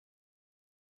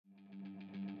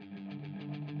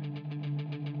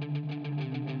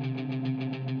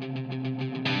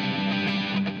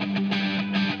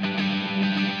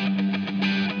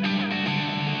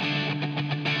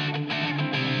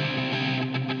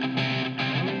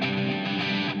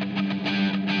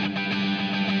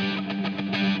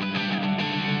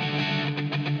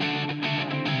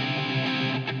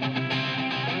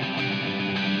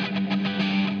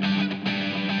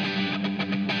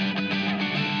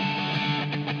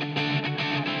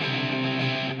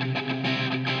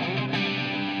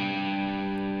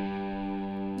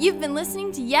You've been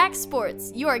listening to Yak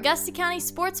Sports, your Augusta County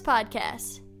sports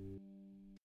podcast.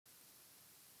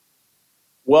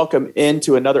 Welcome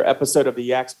into another episode of the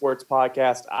Yak Sports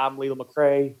Podcast. I'm Leland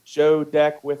McCray. Joe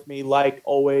Deck with me like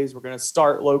always. We're going to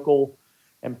start local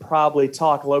and probably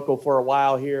talk local for a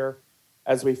while here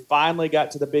as we finally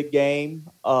got to the big game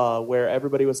where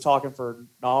everybody was talking for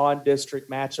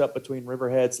non-district matchup between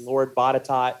Riverhead's Lord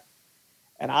Botetourt.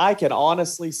 And I can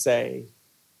honestly say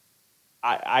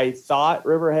I thought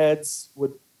Riverheads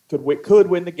could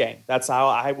win the game. That's how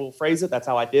I will phrase it. That's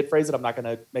how I did phrase it. I'm not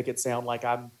going to make it sound like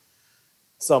I'm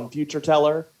some future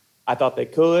teller. I thought they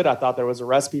could. I thought there was a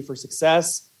recipe for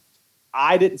success.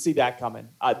 I didn't see that coming.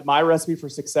 My recipe for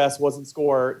success wasn't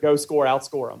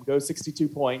outscore them, go 62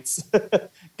 points,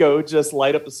 go just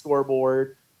light up the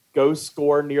scoreboard, go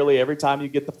score nearly every time you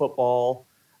get the football.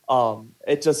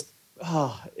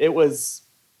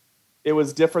 It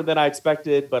was different than I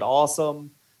expected, but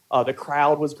awesome. The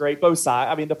crowd was great, both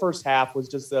sides. I mean, the first half was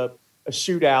just a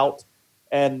shootout,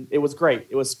 and it was great.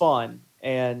 It was fun.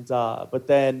 And but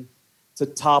then to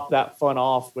top that fun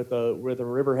off with the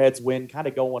Riverheads win kind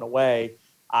of going away,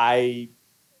 I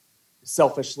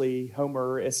selfishly,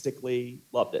 homeristically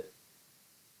loved it.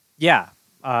 Yeah.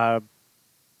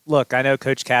 Look, I know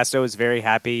Coach Casto was very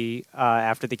happy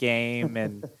after the game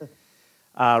and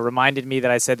reminded me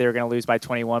that I said they were going to lose by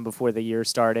 21 before the year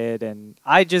started. And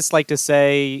I just like to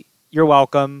say, you're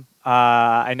welcome.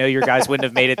 I know your guys wouldn't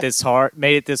have made it this far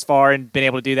and been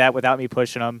able to do that without me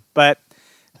pushing them, but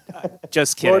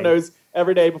just kidding. Lord knows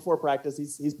every day before practice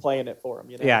he's playing it for him.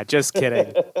 You know? Yeah, just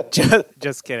kidding.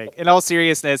 just kidding. In all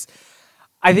seriousness,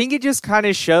 I think it just kind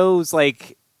of shows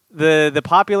like the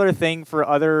popular thing for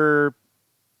other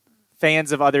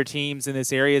fans of other teams in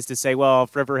this area is to say, well,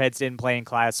 if Riverheads didn't play in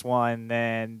Class 1,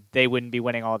 then they wouldn't be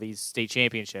winning all these state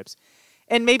championships.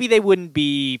 And maybe they wouldn't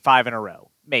be 5 in a row.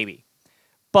 Maybe.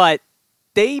 But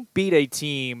they beat a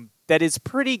team that is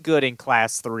pretty good in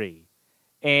Class 3.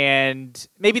 And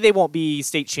maybe they won't be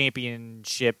state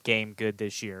championship game good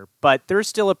this year, but they're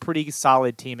still a pretty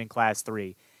solid team in Class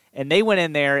 3. And they went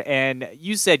in there, and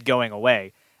you said going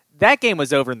away. That game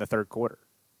was over in the third quarter.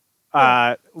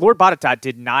 Lord Botetourt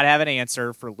did not have an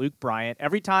answer for Luke Bryant.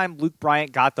 Every time Luke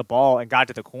Bryant got the ball and got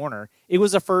to the corner, it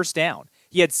was a first down.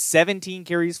 He had 17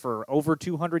 carries for over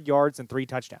 200 yards and 3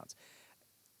 touchdowns.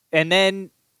 And then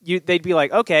they'd be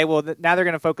like, okay, well, now they're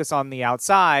going to focus on the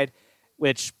outside,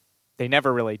 which they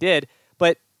never really did.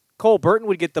 But Cole Burton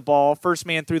would get the ball, first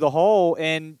man through the hole,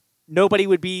 and nobody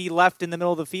would be left in the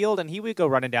middle of the field, and he would go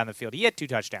running down the field. He had 2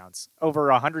 touchdowns, over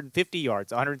 150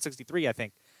 yards, 163, I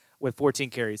think, with 14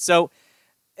 carries. So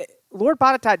Lord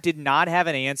Botetourt did not have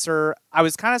an answer. I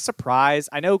was kind of surprised.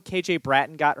 I know KJ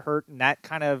Bratton got hurt, and that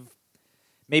kind of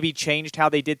maybe changed how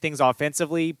they did things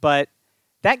offensively, but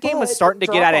that game was starting to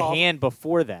get out of hand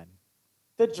before then.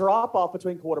 The drop-off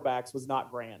between quarterbacks was not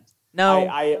grand. No.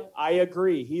 I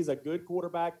agree. He's a good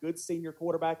quarterback, good senior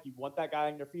quarterback. You want that guy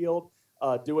in your field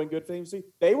doing good things.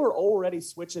 They were already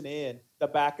switching in the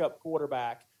backup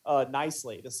quarterback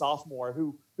nicely, the sophomore,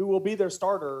 who will be their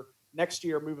starter next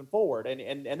year moving forward.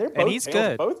 And they're both, he's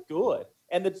good. Both good.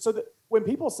 And when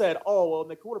people said, oh, well,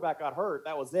 the quarterback got hurt,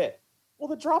 that was it. Well,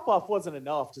 the drop-off wasn't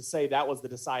enough to say that was the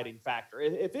deciding factor.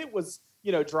 If it was,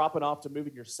 dropping off to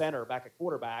moving your center back at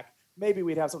quarterback, maybe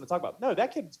we'd have something to talk about. No,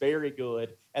 that kid's very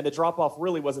good, and the drop-off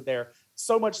really wasn't there.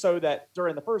 So much so that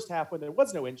during the first half, when there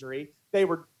was no injury, they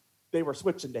were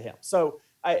switching to him. So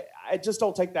I just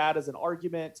don't take that as an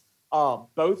argument.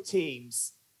 Both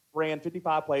teams ran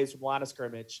 55 plays from line of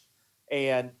scrimmage,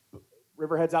 and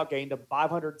Riverheads outgained them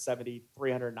 570,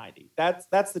 390.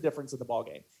 That's the difference in the ball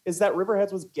game, is that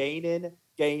Riverheads was gaining,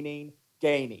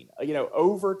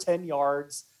 over 10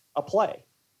 yards a play.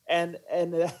 And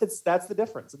that's the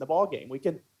difference in the ball game. We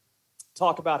can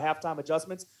talk about halftime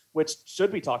adjustments, which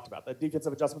should be talked about. The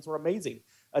defensive adjustments were amazing.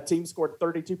 A team scored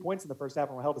 32 points in the first half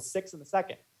and were held to 6 in the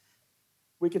second.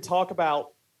 We could talk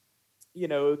about,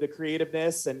 the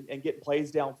creativeness and getting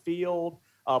plays downfield,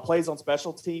 plays on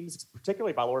special teams,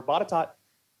 particularly by Lord Botetourt.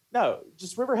 No,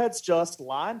 just Riverheads just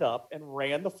lined up and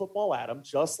ran the football at them,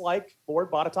 just like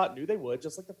Lord Botetourt knew they would,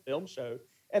 just like the film showed,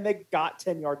 and they got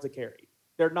 10 yards a carry.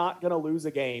 They're not going to lose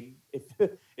a game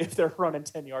if they're running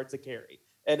 10 yards a carry,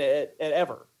 and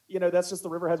ever. That's just the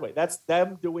Riverheads way. That's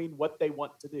them doing what they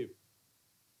want to do.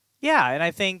 Yeah, and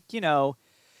I think, to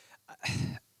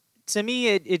me,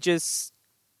 it just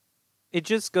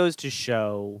goes to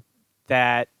show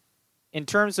that in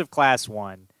terms of Class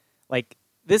 1, like,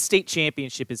 this state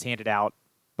championship is handed out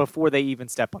before they even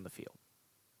step on the field.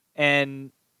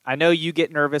 And I know you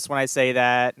get nervous when I say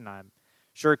that, and I'm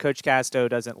sure Coach Casto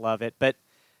doesn't love it, but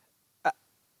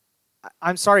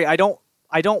I'm sorry, I don't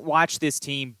don't watch this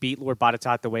team beat Lord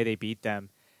Botetourt the way they beat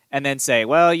them and then say,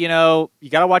 well, you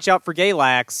got to watch out for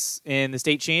Galax in the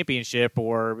state championship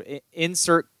or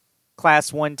insert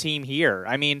Class 1 team here.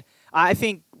 I mean, I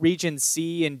think Region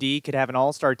C and D could have an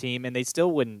all-star team, and they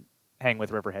still wouldn't hang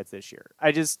with Riverheads this year.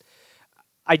 I just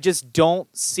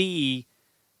don't see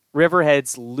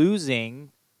Riverheads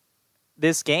losing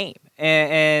this game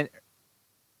and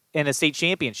in a state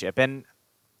championship. And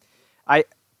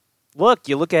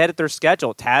you look ahead at their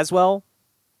schedule. Tazewell,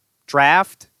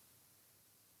 Draft,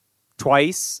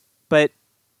 twice, but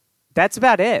that's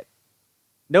about it.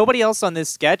 Nobody else on this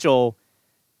schedule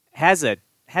has a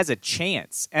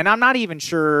chance. And I'm not even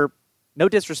sure, no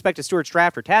disrespect to Stewart's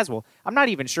Draft or Tazewell, I'm not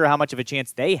even sure how much of a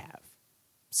chance they have.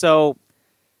 So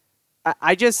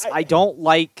I don't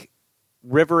like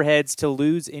Riverheads to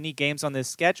lose any games on this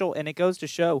schedule, and it goes to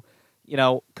show,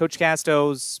 Coach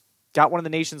Casto's got one of the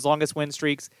nation's longest win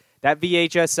streaks. That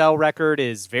VHSL record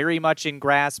is very much in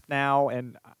grasp now,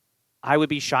 and I would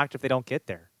be shocked if they don't get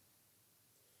there.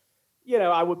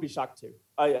 I would be shocked too.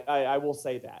 I will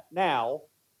say that. Now,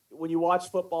 when you watch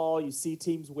football, you see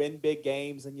teams win big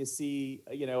games, and you see,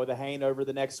 the hangover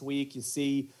the next week. You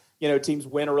see, teams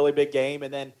win a really big game,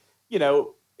 and then,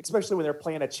 especially when they're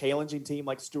playing a challenging team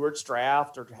like Stewart's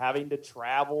Draft or having to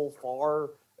travel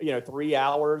far, 3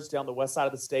 hours down the west side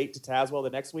of the state to Tazewell the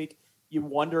next week, you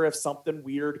wonder if something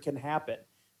weird can happen.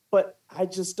 But I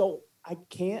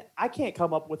can't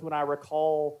come up with when I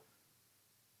recall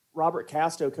Robert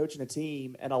Casto coaching a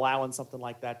team and allowing something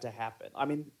like that to happen. I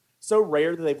mean, so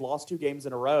rare that they've lost 2 games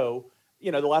in a row.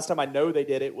 The last time I know they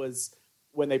did it was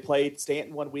when they played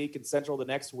Stanton one week and Central the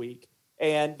next week,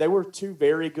 and they were 2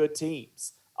 very good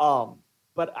teams.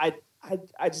 But I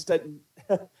just didn't.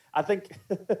 I think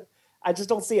I just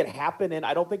don't see it happen, and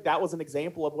I don't think that was an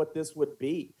example of what this would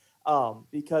be,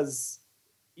 because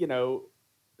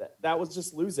that was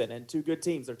just losing, and 2 good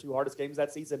teams. Their 2 hardest games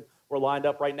that season were lined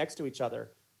up right next to each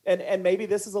other, and maybe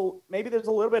there's a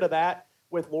little bit of that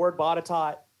with Lord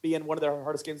Botetourt being one of their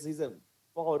hardest games of the season,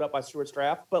 followed up by Stewart's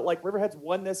Draft. But like Riverheads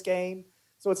won this game,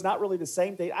 so it's not really the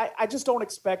same thing. I just don't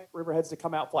expect Riverheads to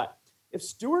come out flat. If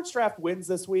Stewart's Draft wins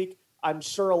this week, I'm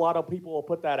sure a lot of people will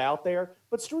put that out there.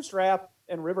 But Stewart's Draft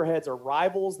and Riverheads are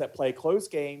rivals that play close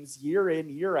games year in,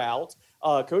 year out.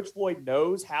 Coach Floyd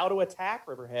knows how to attack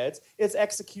Riverheads. It's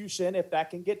execution if that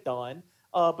can get done.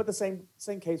 But the same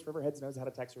case, Riverheads knows how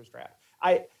to attack Stewart's Draft.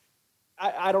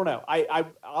 I don't know. I'm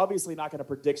obviously not going to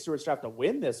predict Stewart's Draft to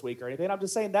win this week or anything. I'm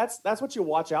just saying that's what you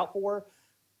watch out for.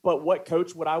 But what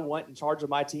coach would I want in charge of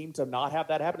my team to not have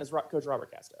that happen is Coach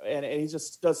Robert Casto. And he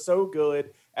just does so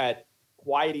good at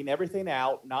quieting everything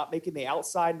out, not making the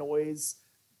outside noise,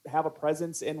 have a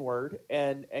presence inward,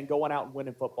 and going out and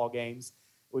winning football games.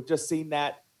 We've just seen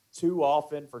that too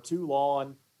often for too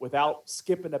long without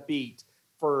skipping a beat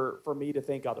for me to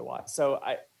think otherwise. So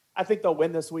I think they'll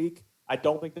win this week. I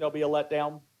don't think there'll be a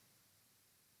letdown.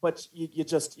 But you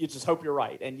just hope you're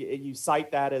right. And you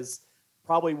cite that as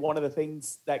probably one of the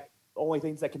only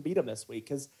things that can beat them this week,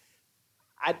 because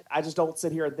I just don't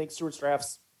sit here and think Stewart's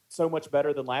Draft's so much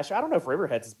better than last year. I don't know if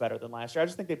Riverheads is better than last year. I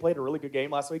just think they played a really good game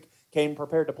last week, came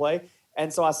prepared to play.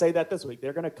 And so I say that this week.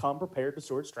 They're going to come prepared to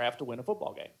Stewart's Draft to win a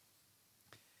football game.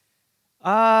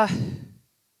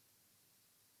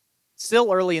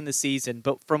 Still early in the season,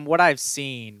 but from what I've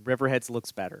seen, Riverheads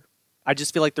looks better. I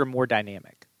just feel like they're more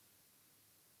dynamic.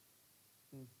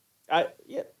 I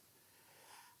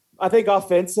think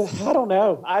offensive. I don't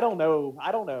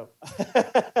know.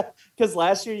 Because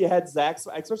last year you had Zach,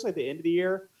 especially at the end of the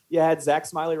year, you had Zach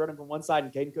Smiley running from one side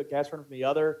and Caden Cook-Cash running from the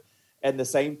other, and the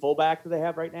same fullback that they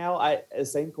have right now. The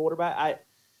same quarterback.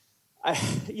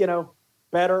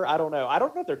 Better. I don't know. I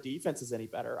don't know if their defense is any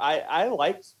better. I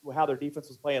liked how their defense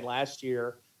was playing last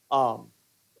year. And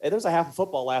there's a half of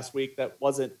football last week that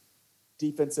wasn't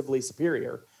defensively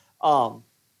superior.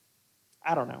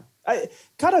 I don't know. I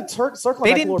kind of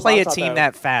circling. They didn't play a team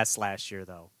that fast last year,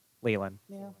 though, Leland.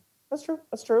 Yeah, that's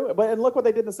true. But and look what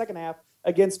they did in the second half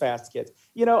against fast kids.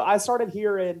 I started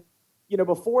hearing,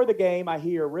 before the game, I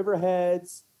hear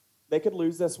Riverheads, they could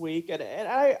lose this week, and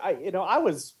I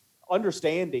was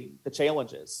understanding the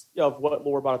challenges of what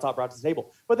Lord Botetourt brought to the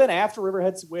table. But then after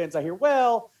Riverheads wins, I hear,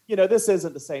 this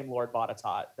isn't the same Lord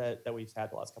Botetourt that we've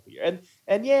had the last couple of years.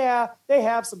 And yeah, they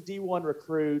have some D1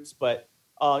 recruits, but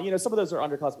some of those are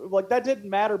underclassmen. Like that didn't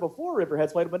matter before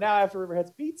Riverheads played them, but now after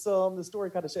Riverheads beats them, the story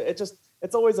kind of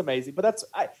it's always amazing. But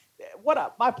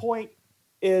my point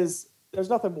is there's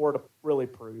nothing more to really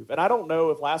prove. And I don't know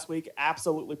if last week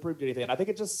absolutely proved anything. I think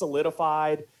it just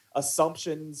solidified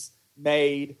assumptions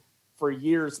made for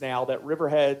years now that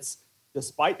Riverheads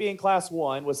despite being Class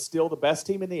 1, was still the best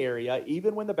team in the area.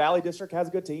 Even when the Valley District has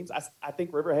good teams, I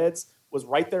think Riverheads was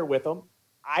right there with them.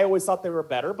 I always thought they were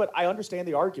better, but I understand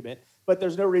the argument. But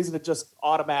there's no reason to just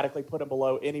automatically put them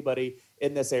below anybody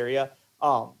in this area,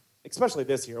 especially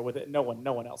this year with it. No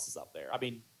one else is up there. I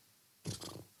mean,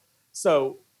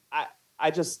 so I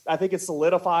think it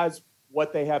solidifies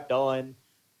what they have done.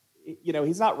 You know,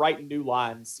 he's not writing new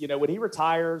lines. You know, when he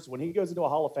retires, when he goes into a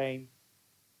Hall of Fame,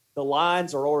 the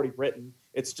lines are already written.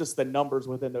 It's just the numbers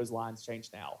within those lines change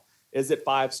now. Is it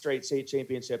 5 straight state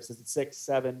championships? Is it 6,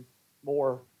 7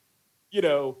 more, in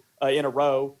a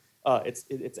row?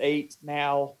 It's 8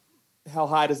 now. How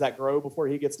high does that grow before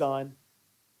he gets done?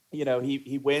 You know,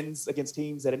 he wins against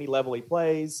teams at any level he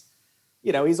plays.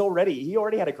 You know, he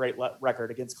already had a great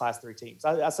record against Class 3 teams.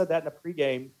 I said that in a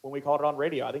pregame when we called it on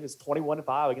radio. I think it's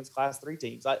 21-5 against Class 3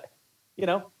 teams.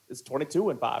 It's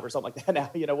 22-5 or something like that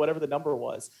now. Whatever the number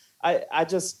was.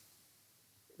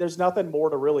 There's nothing more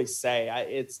to really say.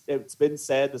 It's been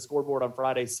said. The scoreboard on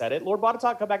Friday said it. Lord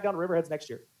Botetourt come back down to Riverheads next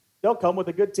year. They'll come with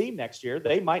a good team next year.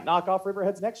 They might knock off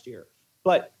Riverheads next year,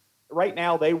 but right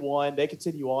now they won. They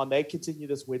continue on. They continue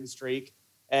this win streak.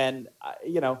 And,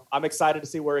 I'm excited to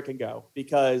see where it can go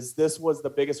because this was the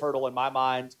biggest hurdle in my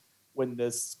mind when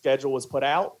the schedule was put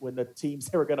out, when the teams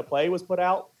they were going to play was put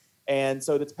out. And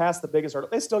so that's past the biggest hurdle.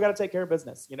 They still got to take care of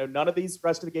business. None of these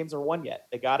rest of the games are won yet.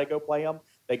 They got to go play them.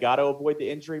 They got to avoid the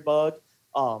injury bug.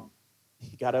 You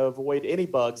got to avoid any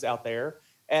bugs out there.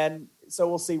 And so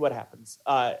we'll see what happens.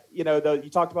 You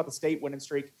talked about the state winning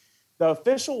streak. The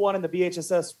official one in the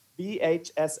VHSL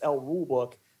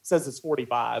rulebook says it's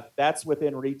 45. That's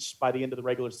within reach by the end of the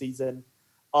regular season.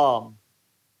 But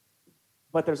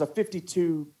there's a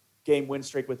 52-game win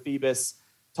streak with Phoebus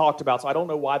talked about, so I don't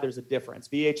know why there's a difference.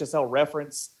 VHSL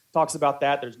reference talks about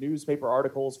that. There's newspaper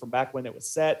articles from back when it was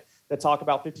set that talk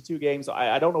about 52 games.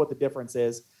 I don't know what the difference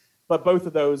is, but both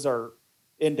of those are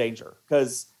in danger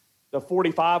because the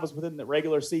 45 was within the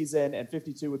regular season and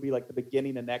 52 would be like the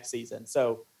beginning of next season.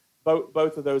 So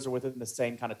both of those are within the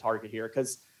same kind of target here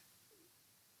because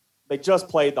they just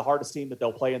played the hardest team that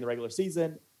they'll play in the regular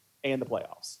season and the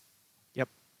playoffs. Yep.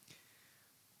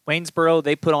 Waynesboro,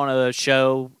 they put on a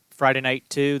show Friday night,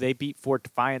 too. They beat Fort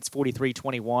Defiance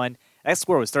 43-21. That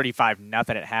score was 35-0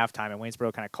 at halftime, and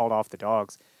Waynesboro kind of called off the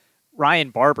Dogs.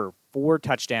 Ryan Barber, 4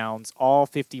 touchdowns, all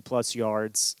 50-plus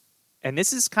yards. And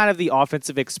this is kind of the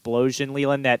offensive explosion,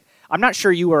 Leland, that I'm not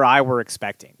sure you or I were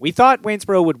expecting. We thought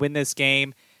Waynesboro would win this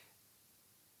game.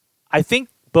 I think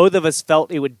both of us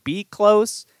felt it would be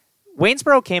close.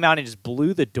 Waynesboro came out and just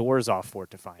blew the doors off Fort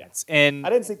Defiance. Yeah. And I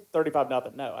didn't see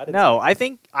 35-0. No, I didn't. No, I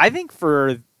think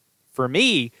for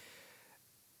me,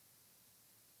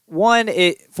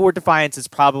 Fort Defiance is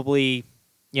probably,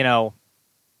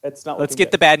 it's not. Let's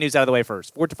get the bad news out of the way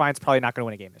first. Fort Defiance probably not going to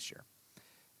win a game this year.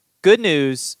 Good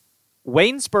news,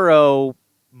 Waynesboro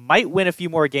might win a few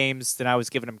more games than I was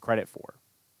giving them credit for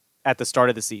at the start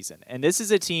of the season. And this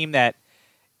is a team that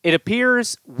it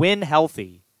appears, when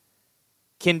healthy,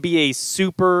 can be a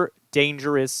super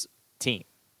dangerous team.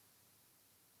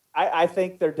 I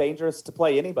think they're dangerous to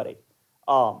play anybody.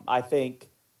 I think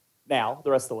now, the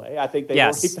rest of the way, I think they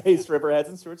already faced Riverheads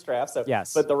and Stuarts Draft. So,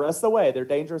 yes. But the rest of the way, they're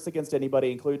dangerous against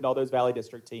anybody, including all those Valley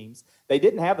District teams. They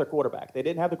didn't have their quarterback. They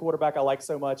didn't have the quarterback I like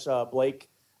so much, Blake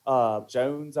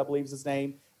Jones, I believe is his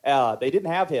name. They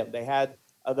didn't have him. They had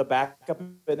the backup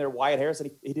in there, Wyatt Harrison.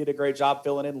 He did a great job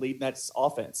filling in, leading that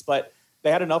offense. But they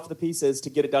had enough of the pieces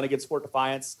to get it done against Fort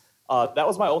Defiance. That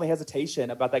was my only hesitation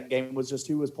about that game was just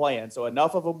who was playing. So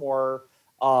enough of them were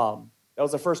that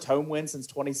was the first home win since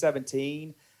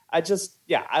 2017.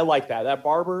 I like that. That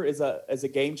Barber is a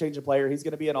game-changing player. He's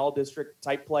going to be an all-district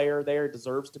type player there,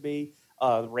 deserves to be.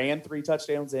 Ran 3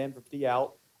 touchdowns in for 50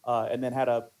 out, and then had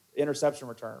a interception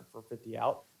return for 50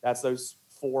 out. That's those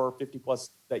 4 50-plus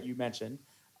that you mentioned.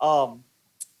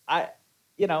 I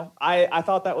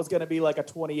thought that was going to be like a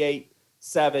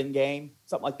 28-7 game,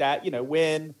 something like that.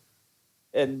 Win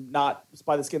and not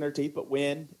by the skin of their teeth, but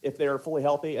win if they're fully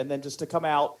healthy, and then just to come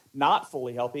out not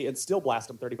fully healthy and still blast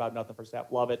them 35-0 first half.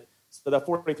 Love it. So the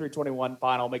 43-21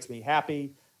 final makes me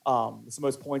happy. It's the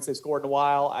most points they've scored in a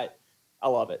while. I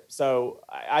love it. So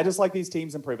I just like these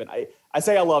teams improving. I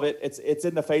say I love it. It's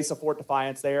in the face of Fort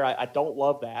Defiance there. I don't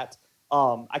love that.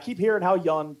 I keep hearing how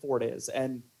young Fort is,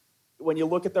 and when you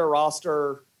look at their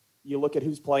roster, you look at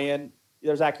who's playing,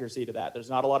 there's accuracy to that. There's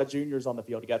not a lot of juniors on the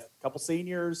field. You got a couple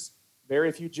seniors,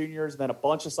 very few juniors, and then a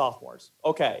bunch of sophomores.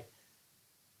 Okay.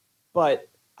 But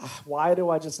why do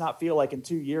I just not feel like in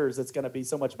 2 years it's going to be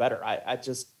so much better? I'd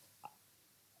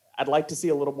like to see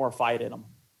a little more fight in them.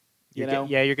 You're going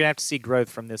to have to see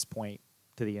growth from this point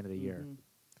to the end of the year.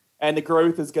 And the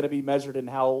growth is going to be measured in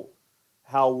how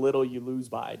little you lose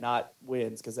by, not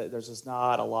wins, because there's just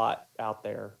not a lot out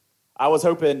there. I was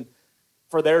hoping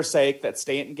for their sake that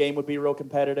Stanton game would be real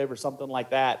competitive or something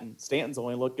like that, and Stanton's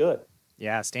only looked good.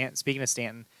 Yeah, speaking of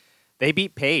Stanton, they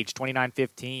beat Page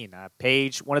 29-15.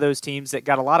 Page, one of those teams that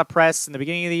got a lot of press in the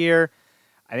beginning of the year.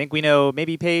 I think we know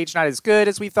maybe Page not as good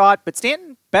as we thought, but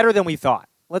Stanton better than we thought.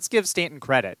 Let's give Stanton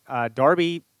credit.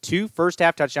 Darby, 2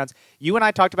 first-half touchdowns. You and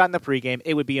I talked about in the pregame,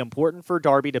 it would be important for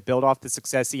Darby to build off the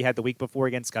success he had the week before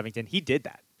against Covington. He did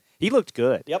that. He looked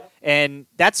good. Yep. And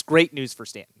that's great news for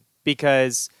Stanton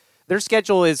because their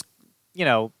schedule is,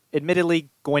 admittedly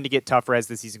going to get tougher as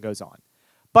the season goes on.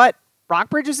 But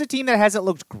Rockbridge is a team that hasn't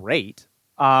looked great.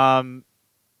 I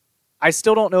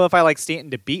still don't know if I like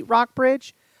Stanton to beat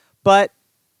Rockbridge, but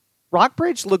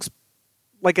Rockbridge looks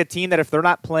like a team that if they're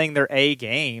not playing their A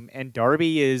game and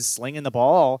Darby is slinging the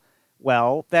ball,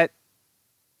 well, that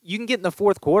you can get in the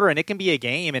fourth quarter and it can be a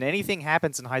game and anything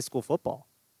happens in high school football.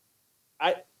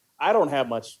 I don't have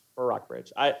much for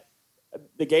Rockbridge.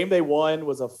 The game they won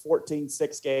was a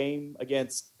 14-6 game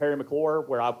against Perry McClure,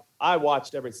 where I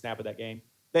watched every snap of that game.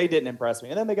 They didn't impress me.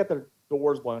 And then they got their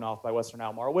doors blown off by Western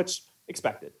Albemarle, which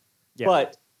expected. Yeah.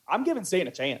 But I'm giving Stanton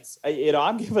a chance.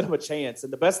 I'm giving him a chance.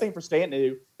 And the best thing for Stanton to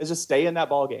do is just stay in that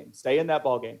ball game. Stay in that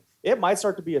ball game. It might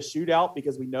start to be a shootout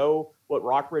because we know what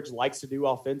Rockbridge likes to do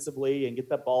offensively and get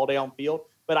that ball downfield.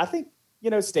 But I think,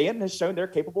 Stanton has shown they're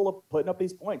capable of putting up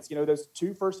these points. Those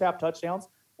 2 first-half touchdowns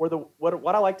were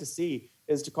what I like to see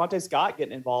is DeQuante Scott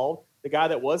getting involved, the guy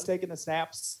that was taking the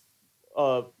snaps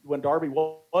when Darby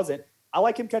wasn't. I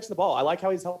like him catching the ball. I like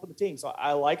how he's helping the team. So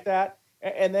I like that.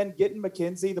 And then getting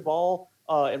McKenzie the ball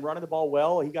and running the ball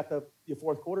well. He got the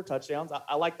fourth quarter touchdowns.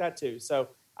 I like that too. So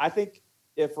I think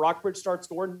if Rockbridge starts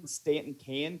scoring, Stanton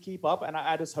can keep up, and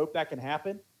I just hope that can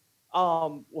happen.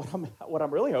 What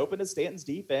I'm really hoping is Stanton's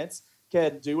defense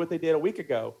can do what they did a week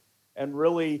ago and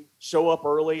really show up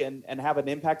early and have an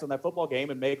impact on that football game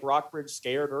and make Rockbridge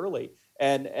scared early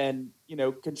and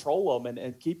control them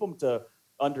and keep them to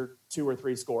under 2 or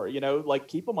 3 score,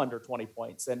 keep them under 20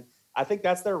 points. And I think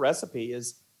that's their recipe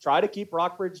is try to keep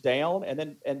Rockbridge down and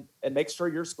then and make sure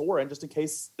you're scoring just in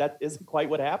case that isn't quite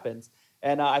what happens.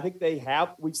 And I think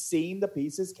we've seen the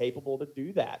pieces capable to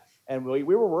do that. And we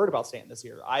were worried about Stanton this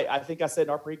year. I think I said in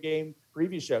our pregame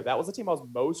preview show, that was the team I was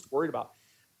most worried about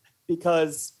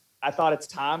because I thought it's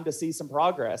time to see some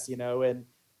progress, and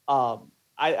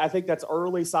I think that's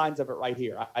early signs of it right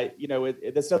here.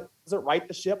 This doesn't right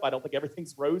the ship. I don't think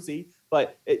everything's rosy,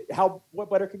 but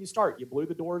what better can you start? You blew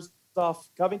the doors off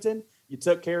Covington. You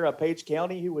took care of Page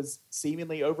County, who was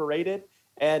seemingly overrated.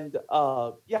 And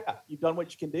you've done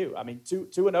what you can do. I mean,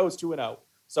 2-0 is 2-0.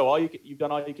 So you've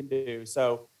done all you can do.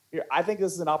 So I think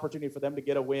this is an opportunity for them to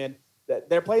get a win.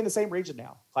 They're playing the same region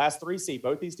now, Class 3C.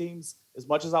 Both these teams, as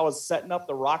much as I was setting up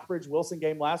the Rockbridge-Wilson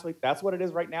game last week, that's what it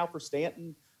is right now for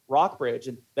Stanton Rockbridge.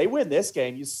 And they win this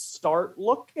game, you start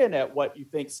looking at what you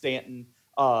think Stanton's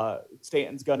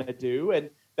going to do. And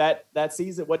that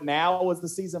season, what now was the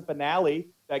season finale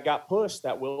that got pushed,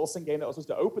 that Wilson game that was supposed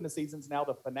to open the season's now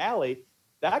the finale.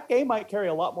 That game might carry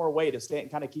a lot more weight if Stanton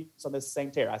kind of keeps on this same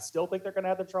tear. I still think they're going to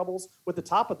have their troubles with the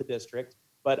top of the district,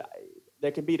 but they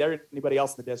can beat anybody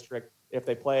else in the district if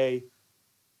they play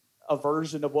a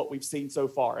version of what we've seen so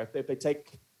far. If they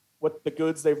take what the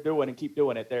goods they're doing and keep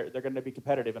doing it, they're going to be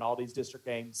competitive in all these district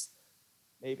games,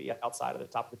 maybe outside of the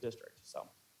top of the district. So,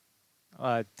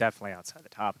 definitely outside the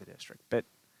top of the district, but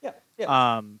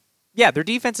their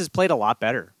defense has played a lot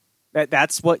better.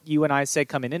 That's what you and I said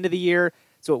coming into the year.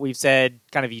 It's what we've said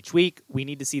kind of each week. We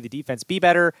need to see the defense be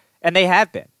better, and they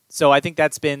have been. So I think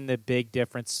that's been the big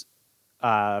difference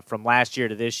from last year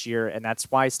to this year, and that's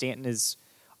why Stanton has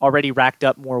already racked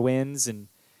up more wins and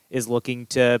is looking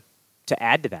to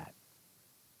add to that.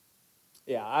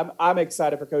 Yeah, I'm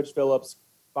excited for Coach Phillips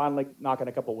finally knocking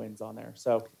a couple wins on there.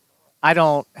 So I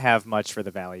don't have much for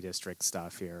the Valley District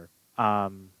stuff here.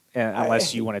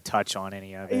 Unless you want to touch on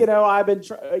any of it. I've been,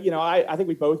 I think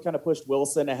we both kind of pushed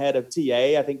Wilson ahead of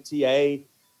TA. I think TA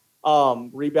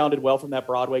rebounded well from that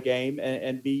Broadway game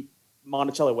and beat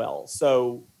Monticello well.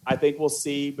 So I think we'll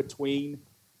see between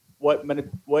what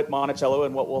Monticello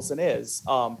and what Wilson is.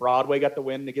 Broadway got the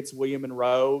win against William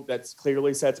Monroe. That's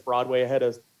clearly sets Broadway ahead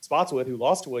of Spotswood, who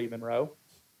lost to William Monroe.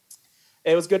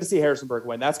 It was good to see Harrisonburg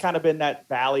win. That's kind of been that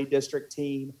Valley District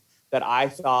team that I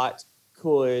thought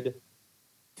could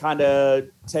kind of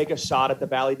take a shot at the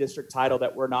Valley District title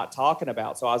that we're not talking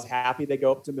about. So I was happy they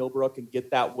go up to Millbrook and get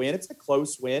that win. It's a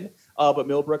close win, but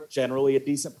Millbrook generally a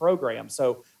decent program.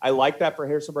 So I like that for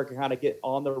Harrisonburg to kind of get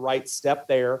on the right step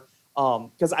there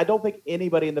because I don't think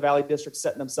anybody in the Valley District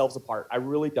setting themselves apart. I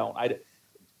really don't.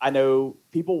 I know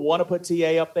people want to put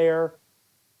TA up there.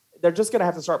 They're just going to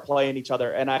have to start playing each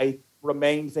other. And I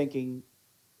remain thinking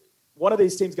one of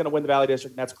these teams is going to win the Valley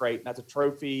District, and that's great. And that's a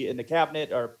trophy in the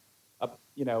cabinet or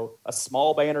a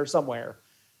small banner somewhere.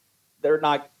 They're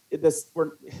not this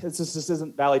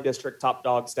isn't Valley District top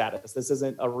dog status. This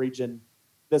isn't a region.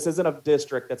 This isn't a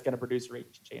district that's going to produce a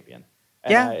region champion.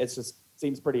 And, it just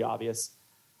seems pretty obvious.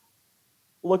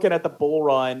 Looking at the Bull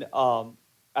Run,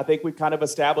 I think we've kind of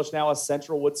established now a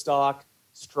Central Woodstock,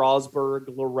 Strasburg,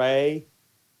 Luray.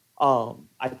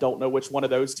 I don't know which one of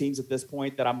those teams at this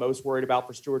point that I'm most worried about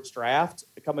for Stewart's draft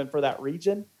coming for that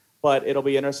region, but it'll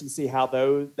be interesting to see how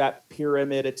that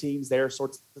pyramid of teams there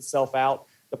sorts itself out.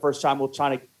 The first time we'll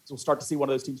start to see one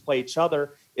of those teams play each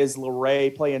other is Luray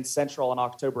playing Central on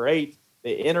October 8th.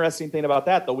 The interesting thing about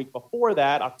that, the week before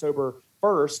that, October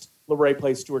 1st, Luray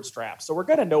plays Stewart's draft. So we're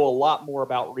going to know a lot more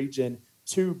about Region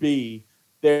 2B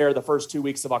there the first 2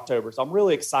 weeks of October. So I'm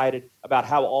really excited about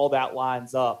how all that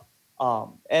lines up.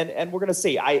 And we're going to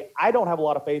see. I don't have a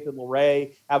lot of faith in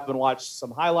Luray. Haven't watched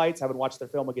some highlights. Haven't watched their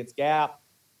film against Gap.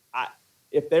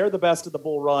 If they're the best of the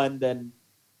Bull Run, then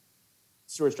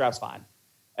Stewart's draft's fine.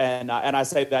 And I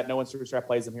say that knowing Stewart's draft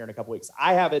plays them here in a couple weeks.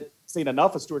 I haven't seen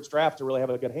enough of Stewart's draft to really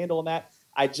have a good handle on that.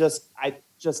 I just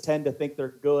tend to think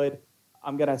they're good.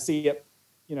 I'm going to see it,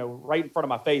 right in front of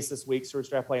my face this week. Stewart's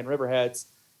draft playing Riverheads,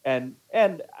 and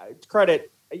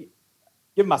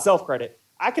give myself credit.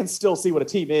 I can still see what a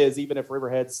team is, even if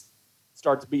Riverheads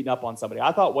starts beating up on somebody.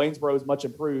 I thought Waynesboro was much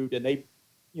improved, and they,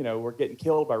 were getting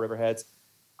killed by Riverheads.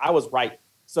 I was right.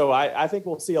 So I think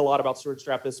we'll see a lot about Stewart's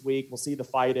draft this week. We'll see the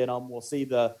fight in them. We'll see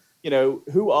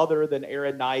who other than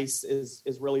Aaron Nice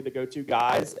is really the go-to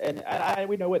guys. And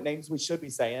we know what names we should be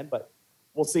saying, but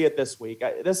we'll see it this week.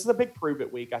 This is a big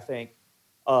prove-it week, I think,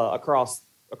 across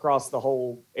the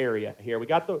whole area here. We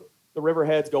got the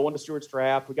Riverheads going to Stewart's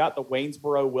draft. We got the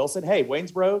Waynesboro Wilson. Hey,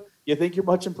 Waynesboro, you think you're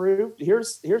much improved?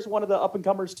 Here's one of the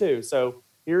up-and-comers too. So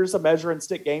here's a measure and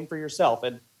stick game for yourself.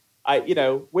 And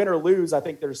win or lose, I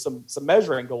think there's some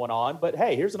measuring going on. But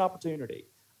hey, here's an opportunity.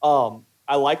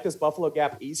 I like this Buffalo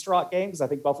Gap East Rock game because I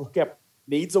think Buffalo Gap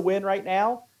needs a win right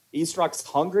now. East Rock's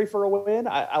hungry for a win.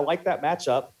 I like that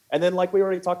matchup. And then, like we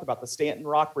already talked about, the Stanton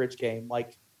Rockbridge game.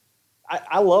 Like,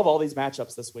 I love all these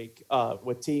matchups this week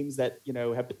with teams that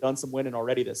have done some winning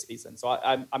already this season. So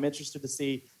I'm interested to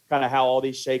see kind of how all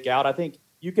these shake out. I think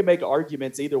you can make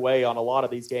arguments either way on a lot of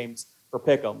these games for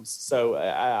pick'ems. So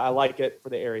I like it for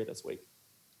the area this week.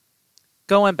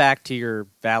 Going back to your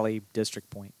Valley District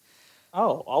point.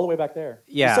 Oh, all the way back there.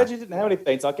 Yeah. You said you didn't have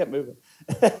anything, so I kept moving.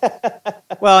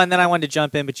 Well, and then I wanted to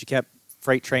jump in, but you kept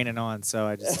freight training on, so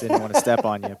I just didn't want to step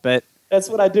on you. But that's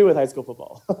what I do with high school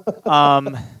football.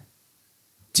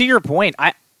 To your point,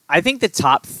 I think the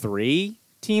top 3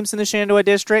 teams in the Shenandoah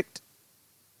District,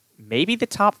 maybe the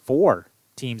top 4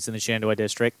 teams in the Shenandoah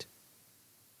District.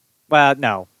 Well,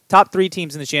 no. Top 3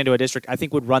 teams in the Shenandoah District, I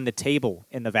think, would run the table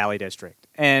in the Valley District.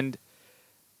 And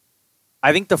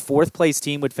I think the 4th place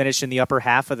team would finish in the upper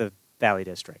half of the Valley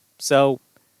District. So,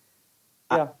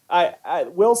 yeah,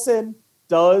 Wilson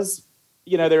does.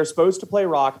 They're supposed to play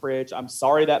Rockbridge. I'm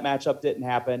sorry that matchup didn't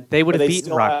happen. They would have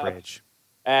beaten Rockbridge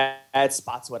at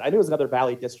Spotswood. I knew it was another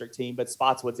Valley District team, but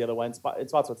Spotswood's the other one.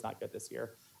 Spotswood's not good this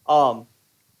year.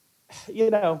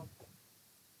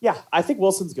 Yeah, I think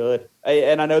Wilson's good,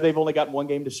 and I know they've only got one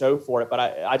game to show for it, but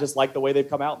I just like the way they've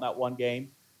come out in that one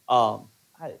game.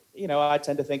 I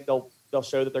tend to think they'll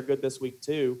show that they're good this week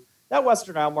too. That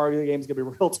Western Albemarle game is going to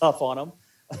be real tough on them.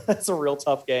 It's a real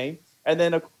tough game, and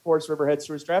then of course Riverhead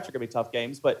Stewart's draft are going to be tough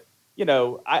games. But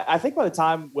I think by the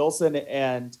time Wilson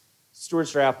and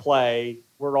Stewart's draft play,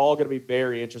 we're all going to be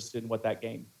very interested in what that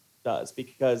game does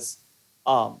because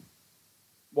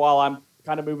while I'm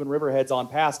kind of moving Riverheads on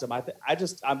past them, I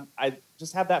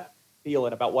just have that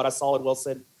feeling about what I saw in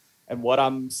Wilson and what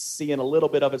I'm seeing a little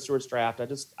bit of at Stewart's draft.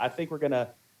 I think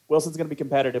Wilson's gonna be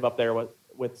competitive up there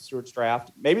with Stewart's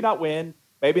draft. Maybe not win,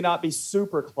 maybe not be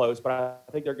super close, but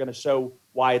I think they're gonna show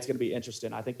why it's gonna be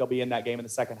interesting. I think they'll be in that game in the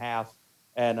second half,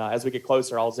 and as we get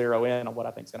closer, I'll zero in on what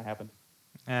I think is gonna happen.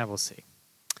 We'll see.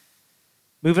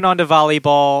 Moving on to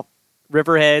volleyball,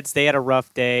 Riverheads, they had a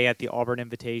rough day at the Auburn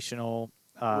Invitational.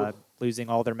 Losing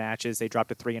all their matches. They dropped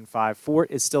to 3-5.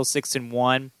 Fort is still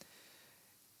 6-1.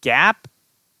 Gap,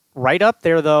 right up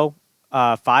there though,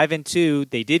 5-2.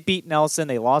 They did beat Nelson.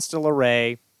 They lost to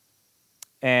Luray.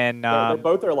 And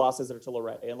both their losses are to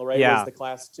Luray. And Luray was the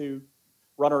Class 2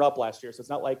 runner-up last year. So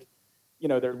it's not like,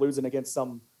 they're losing against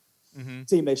some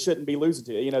team they shouldn't be losing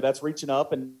to. That's reaching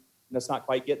up and it's not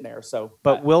quite getting there. So,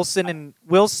 but Wilson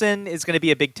is going to be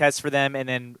a big test for them, and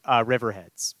then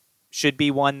Riverheads should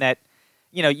be one that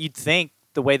you'd think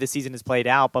the way the season has played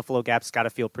out, Buffalo Gap's got to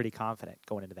feel pretty confident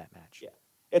going into that match. Yeah,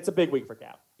 it's a big week for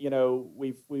Gap.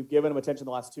 We've given them attention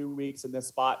the last 2 weeks in this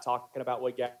spot, talking about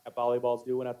what Gap volleyball's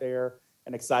doing up there,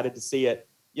 and excited to see it.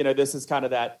 This is kind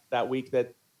of that week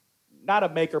that, not a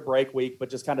make or break week, but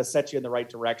just kind of set you in the right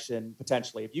direction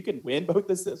potentially. If you can win both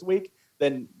this week,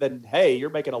 then hey,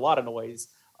 you're making a lot of noise.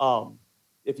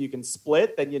 If you can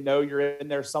split, then you're in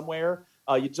there somewhere.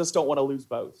 You just don't want to lose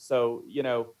both. So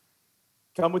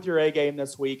come with your A game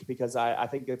this week, because I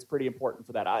think it's pretty important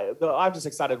for that. I'm just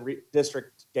excited.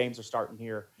 District games are starting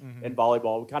here in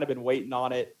volleyball. We've kind of been waiting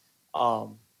on it.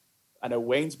 I know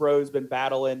Waynesboro's been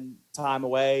battling time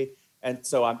away. And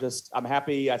so I'm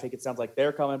happy. I think it sounds like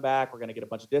they're coming back. We're going to get a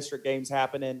bunch of district games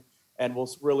happening, and we'll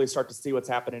really start to see what's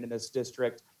happening in this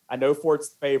district. I know Fort's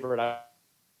the favorite. I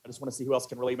just want to see who else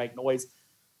can really make noise.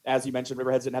 As you mentioned,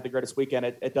 Riverheads didn't have the greatest weekend.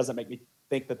 It doesn't make me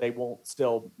think that they won't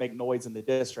still make noise in the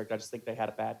district. I just think they had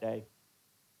a bad day.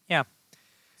 Yeah.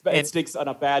 It stinks on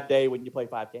a bad day when you play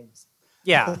 5 games.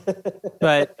 Yeah.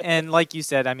 And like you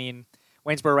said, I mean,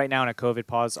 Waynesboro right now in a COVID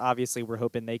pause. Obviously, we're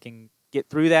hoping they can get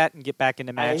through that and get back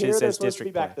into matches I hear they're as supposed to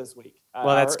be district back play. this week.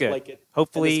 Well, that's good.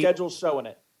 Hopefully, the schedule's showing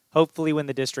it. Hopefully, when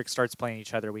the district starts playing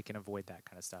each other, we can avoid that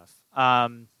kind of stuff.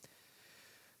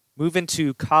 Moving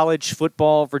to college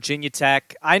football, Virginia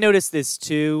Tech. I noticed this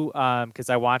too because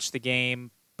I watched the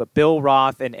game. But Bill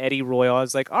Roth and Eddie Royal, I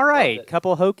was like, all right,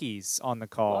 couple Hokies on the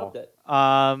call. Loved it.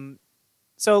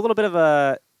 So a little bit of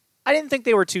I didn't think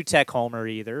they were too Tech homer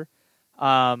either.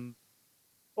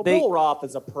 Bill Roth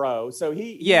is a pro, so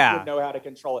he would know how to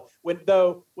control it.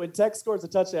 When Tech scores a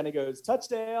touchdown, he goes,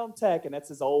 touchdown Tech, and that's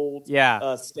his old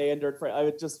standard.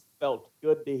 It just felt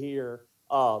good to hear.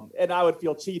 And I would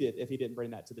feel cheated if he didn't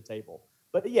bring that to the table.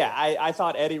 But, yeah, I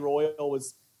thought Eddie Royal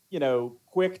was,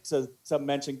 quick to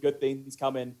mention good things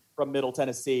coming from Middle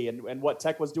Tennessee and what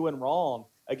Tech was doing wrong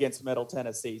against Middle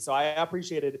Tennessee. So I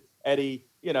appreciated Eddie,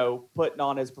 putting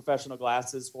on his professional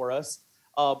glasses for us.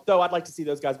 Though I'd like to see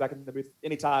those guys back in the booth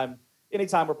anytime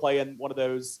we're playing one of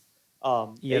those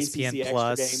ESPN ACC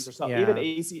Plus extra games or something. Even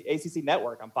ACC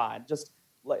Network, I'm fine. Just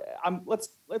let's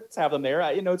have them there.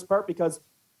 It's part because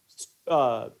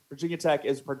Virginia Tech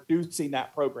is producing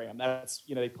that program. That's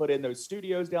they put in those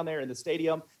studios down there in the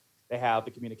stadium. They have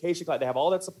the communication class. They have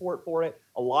all that support for it.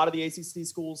 A lot of the ACC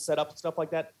schools set up stuff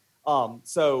like that.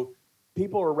 So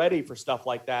people are ready for stuff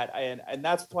like that, and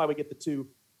that's why we get the two.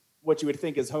 What you would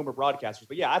think is homer broadcasters.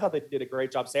 But, yeah, I thought they did a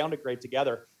great job, sounded great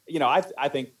together. I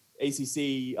think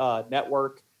ACC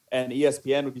Network and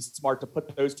ESPN would be smart to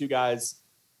put those two guys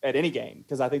at any game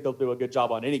because I think they'll do a good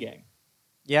job on any game.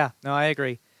 Yeah, no, I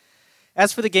agree.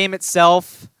 As for the game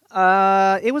itself,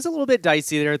 it was a little bit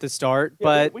dicey there at the start.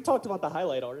 But we talked about the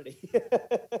highlight already.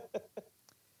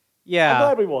 Yeah.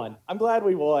 I'm glad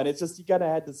we won. It's just you kind of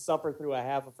had to suffer through a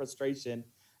half of frustration.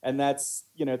 And that's,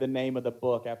 the name of the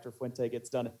book after Fuente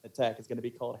gets done at Tech is going to be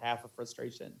called Half of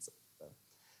Frustration. So.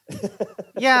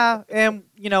 Yeah, and,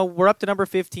 we're up to number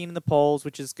 15 in the polls,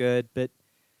 which is good. But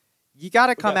you got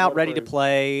to come out ready to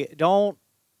play. Don't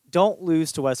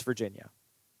lose to West Virginia.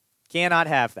 Cannot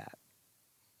have that.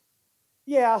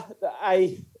 Yeah,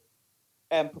 I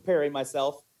am preparing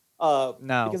myself. No.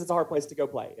 Because it's a hard place to go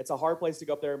play. It's a hard place to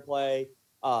go up there and play.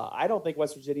 I don't think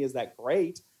West Virginia is that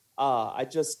great. I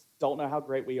just don't know how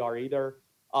great we are either.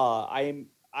 I'm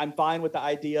fine with the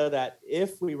idea that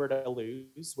if we were to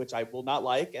lose, which I will not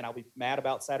like, and I'll be mad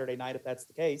about Saturday night if that's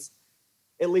the case,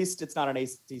 at least it's not an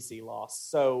ACC loss.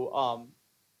 So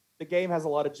the game has a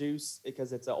lot of juice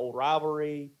because it's an old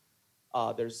rivalry.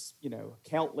 There's,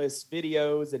 countless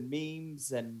videos and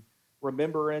memes and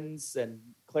remembrance and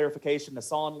clarification of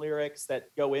song lyrics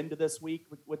that go into this week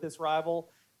with this rival.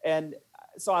 And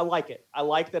so I like it. I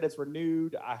like that it's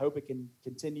renewed. I hope it can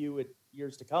continue in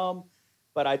years to come.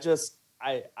 But I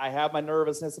have my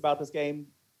nervousness about this game.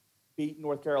 Beating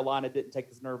North Carolina didn't take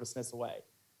this nervousness away.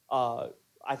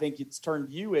 I think it's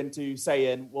turned you into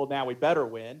saying, well, now we better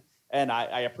win. And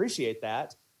I appreciate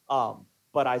that.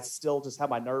 But I still just have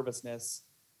my nervousness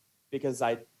because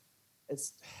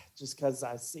it's just because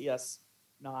I see us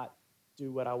not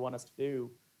do what I want us to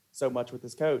do so much with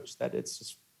this coach that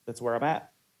that's where I'm at.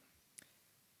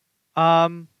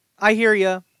 I hear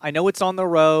you. I know it's on the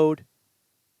road.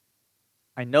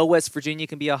 I know West Virginia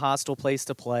can be a hostile place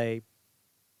to play,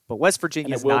 but West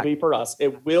Virginia is not. It will be for us.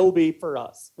 It will be for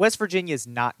us. West Virginia is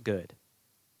not good.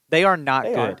 They are not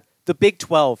good. Aren't. The Big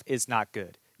 12 is not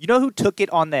good. You know who took it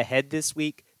on the head this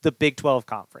week? The Big 12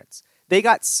 Conference. They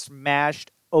got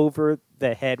smashed over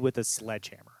the head with a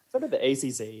sledgehammer. So did the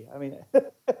ACC.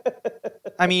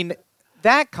 I mean,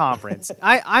 that conference.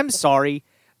 I'm sorry.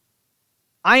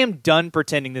 I am done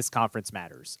pretending this conference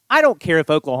matters. I don't care if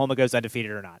Oklahoma goes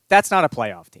undefeated or not. That's not a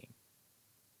playoff team.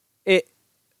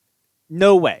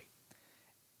 No way.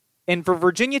 And for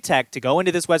Virginia Tech to go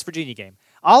into this West Virginia game,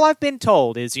 all I've been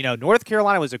told is, North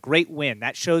Carolina was a great win.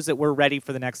 That shows that we're ready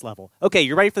for the next level. Okay,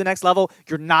 you're ready for the next level.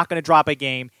 You're not going to drop a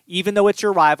game, even though it's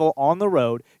your rival on the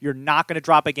road. You're not going to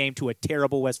drop a game to a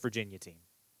terrible West Virginia team.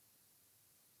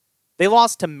 They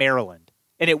lost to Maryland,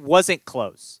 and it wasn't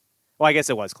close. Well, I guess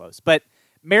it was close, but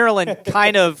Maryland was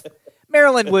kind of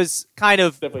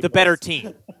the better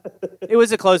team. It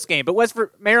was a close game, but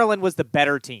Maryland was the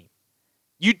better team.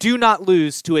 You do not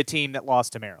lose to a team that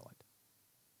lost to Maryland.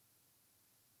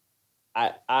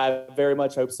 I very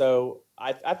much hope so.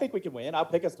 I think we can win. I'll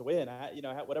pick us to win.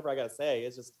 Whatever I got to say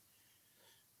is just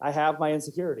I have my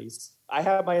insecurities. I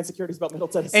have my insecurities about Middle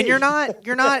Tennessee. And you're not.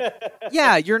 You're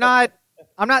not.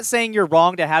 I'm not saying you're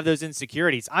wrong to have those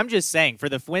insecurities. I'm just saying for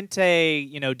the Fuente,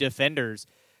 defenders,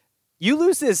 you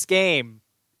lose this game,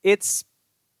 it's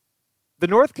the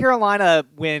North Carolina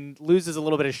win loses a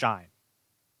little bit of shine.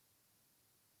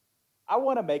 I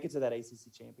want to make it to that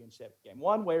ACC championship game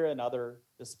one way or another,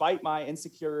 despite my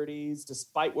insecurities,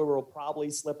 despite where we'll probably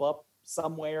slip up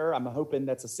somewhere. I'm hoping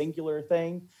that's a singular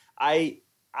thing.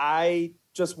 I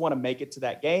just want to make it to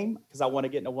that game because I want to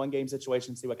get in a one-game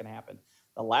situation and see what can happen.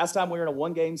 The last time we were in a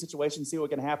one-game situation, see what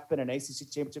can happen in an ACC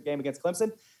championship game against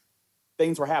Clemson,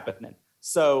 things were happening.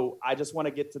 So I just want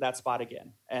to get to that spot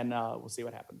again, and we'll see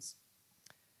what happens.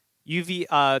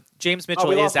 James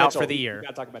Mitchell is out for the year. We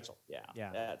got to talk Mitchell.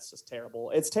 Yeah. It's just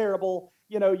terrible. It's terrible.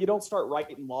 You don't start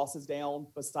writing losses down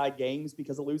beside games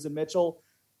because of losing Mitchell,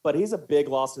 but he's a big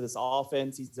loss to this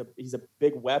offense. He's a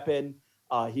big weapon.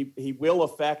 He will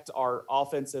affect our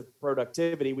offensive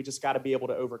productivity. We just got to be able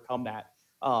to overcome that.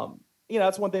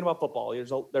 That's one thing about football.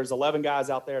 There's 11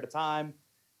 guys out there at a time.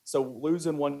 So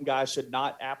losing one guy should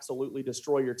not absolutely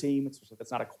destroy your team.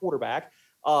 It's not a quarterback.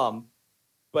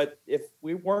 But if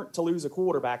we weren't to lose a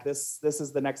quarterback, this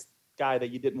is the next guy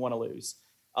that you didn't want to lose.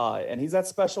 And he's that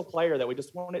special player that we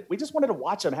just wanted to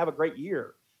watch him have a great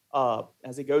year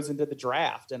as he goes into the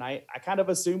draft. And I kind of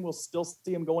assume we'll still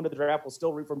see him go into the draft. We'll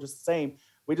still root for him just the same.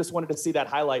 We just wanted to see that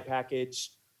highlight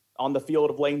package on the field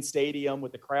of Lane Stadium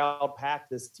with the crowd packed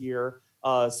this year.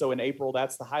 So in April,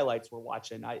 that's the highlights we're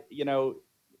watching.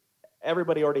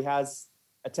 Everybody already has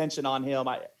attention on him.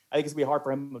 I think it's going to be hard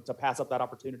for him to pass up that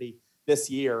opportunity this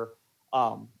year,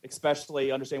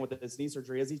 especially understanding what his knee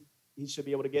surgery is. He should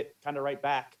be able to get kind of right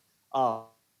back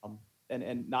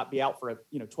and not be out for a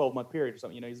 12-month period or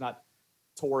something. He's not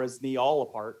tore his knee all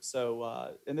apart.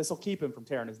 So and this will keep him from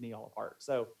tearing his knee all apart.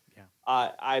 So yeah.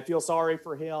 I feel sorry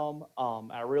for him.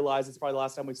 I realize it's probably the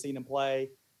last time we've seen him play,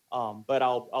 but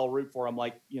I'll root for him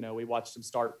like we watched him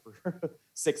start for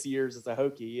 6 years as a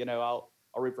Hokie. I'll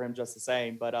root for him just the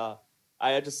same. But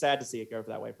I'm just sad to see it go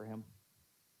that way for him.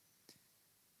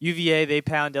 UVA, they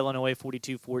pound Illinois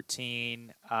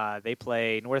 42-14. They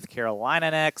play North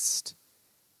Carolina next.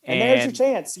 And there's your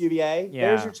chance, UVA. Yeah.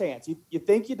 There's your chance. You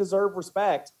think you deserve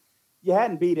respect. You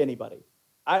hadn't beat anybody.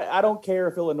 I don't care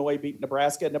if Illinois beat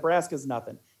Nebraska. Nebraska's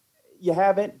nothing. You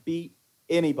haven't beat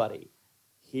anybody.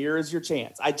 Here's your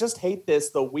chance. I just hate this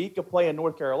the week of playing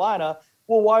North Carolina.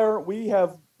 Well, why aren't we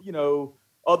have,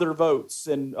 other votes?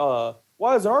 And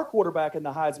why is our quarterback in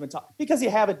the Heisman top? Because you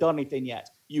haven't done anything yet.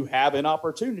 You have an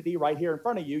opportunity right here in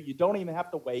front of you. You don't even have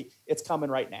to wait. It's coming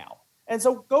right now. And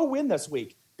so go win this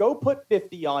week. Go put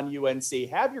 50 on UNC.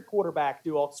 Have your quarterback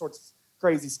do all sorts of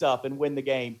crazy stuff and win the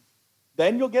game.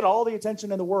 Then you'll get all the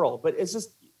attention in the world. But it's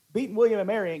just beating William &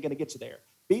 Mary ain't going to get you there.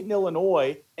 Beating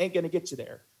Illinois ain't going to get you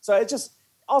there. So it's just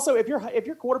also if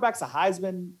your quarterback's a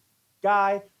Heisman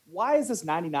guy, why is this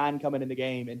 99 coming in the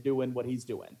game and doing what he's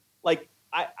doing? Like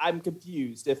I'm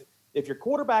confused. If your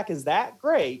quarterback is that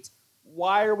great,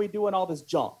 why are we doing all this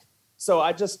junk? So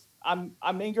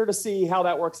I'm eager to see how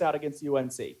that works out against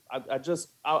UNC.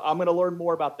 I'm going to learn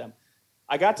more about them.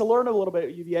 I got to learn a little bit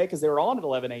at UVA because they were on at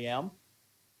 11 a.m.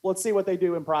 Let's see what they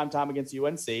do in prime time against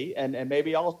UNC, and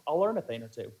maybe I'll learn a thing or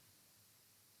two.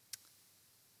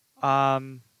 I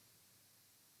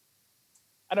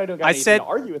know you don't got anything to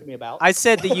argue with me about. I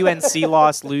said the UNC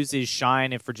loss loses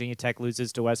shine if Virginia Tech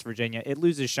loses to West Virginia. It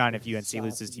loses shine if UNC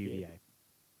loses to UVA.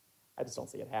 I just don't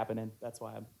see it happening. That's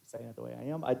why I'm saying it the way I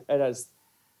am.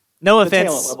 No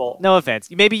offense. No offense.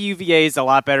 Maybe UVA is a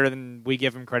lot better than we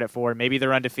give them credit for. Maybe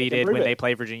they're undefeated when they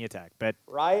play Virginia Tech. But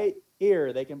right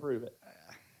here, they can prove it.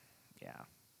 Yeah.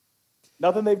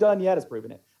 Nothing they've done yet has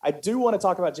proven it. I do want to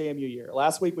talk about JMU year.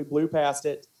 Last week we blew past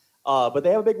it, but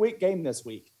they have a big game this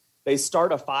week. They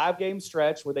start a 5-game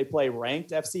stretch where they play ranked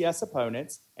FCS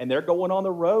opponents, and they're going on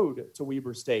the road to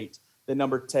Weber State, the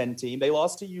number 10 team. They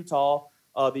lost to Utah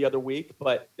the other week,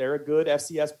 but they're a good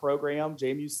FCS program.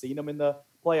 JMU's seen them in the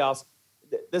playoffs.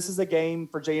 This is a game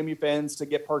for JMU fans to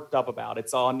get perked up about.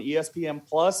 It's on ESPN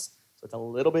Plus, so it's a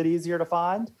little bit easier to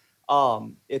find.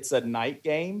 It's a night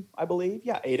game, I believe.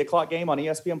 Yeah, 8 o'clock game on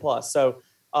ESPN Plus. So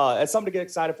it's something to get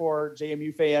excited for,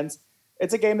 JMU fans.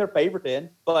 It's a game they're favored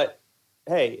in, but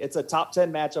hey, it's a top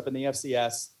 10 matchup in the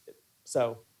FCS,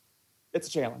 so it's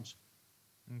a challenge.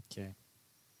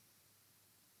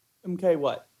 Okay,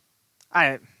 what?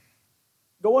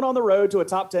 Going on the road to a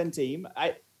top 10 team.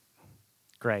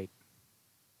 Great.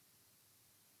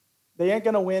 They ain't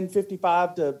going to win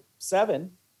 55-7.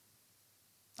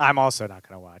 I'm also not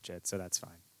going to watch it, so that's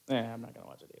fine. Yeah, I'm not going to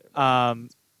watch it either.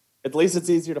 At least it's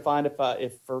easier to find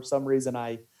if for some reason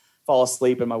I fall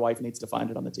asleep and my wife needs to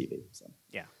find it on the TV. So.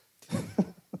 Yeah.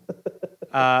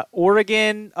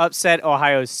 Oregon upset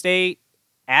Ohio State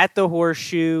at the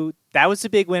Horseshoe. That was a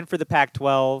big win for the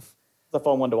Pac-12. It's a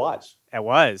fun one to watch. It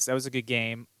was. That was a good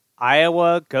game.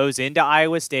 Iowa goes into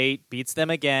Iowa State, beats them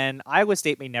again. Iowa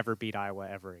State may never beat Iowa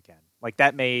ever again. Like,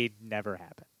 that may never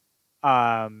happen.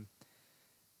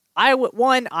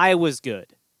 Iowa's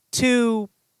good. 2,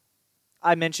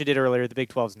 I mentioned it earlier, the Big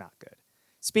 12's not good.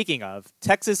 Speaking of,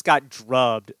 Texas got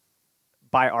drubbed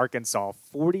by Arkansas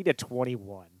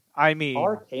 40-21. I mean,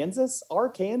 Arkansas?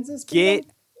 Get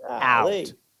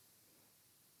out.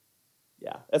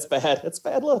 Yeah, that's bad. That's a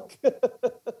bad look.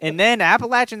 And then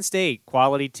Appalachian State,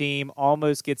 quality team,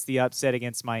 almost gets the upset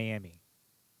against Miami.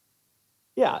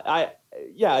 Yeah,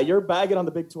 you're bagging on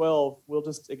the Big 12. We'll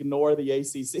just ignore the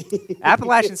ACC.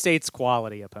 Appalachian State's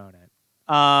quality opponent.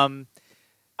 I mean,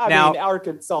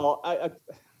 Arkansas.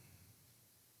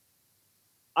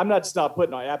 I'm not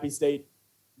putting Appy State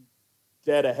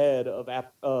dead ahead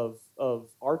of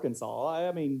Arkansas.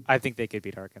 I mean, I think they could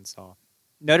beat Arkansas.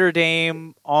 Notre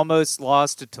Dame almost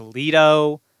lost to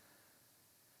Toledo.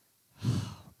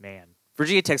 Man,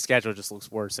 Virginia Tech's schedule just looks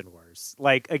worse and worse.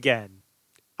 Like, again,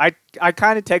 I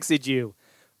kind of texted you,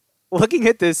 looking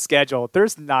at this schedule,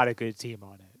 there's not a good team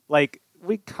on it. Like,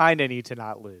 we kind of need to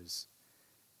not lose.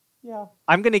 Yeah.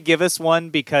 I'm going to give us one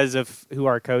because of who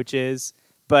our coach is,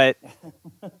 but...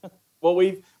 Well,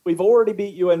 we've already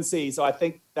beat UNC, so I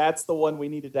think that's the one we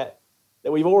needed that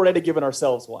we've already given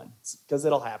ourselves one because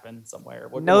it'll happen somewhere.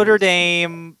 Notre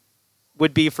Dame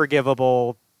would be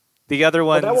forgivable. The other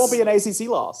ones... But that won't be an ACC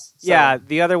loss. So. Yeah,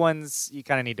 the other ones you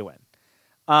kind of need to win.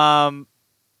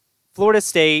 Florida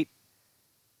State.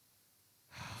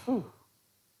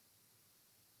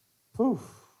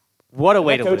 What a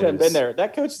way to lose. That coach hasn't been there.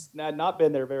 That coach has not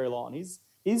been there very long.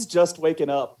 He's just waking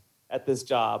up at this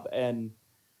job, and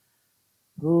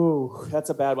that's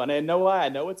a bad one. And know why? I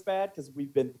know it's bad because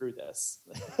we've been through this.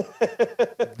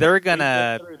 They're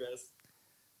gonna.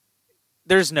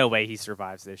 There's no way he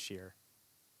survives this year.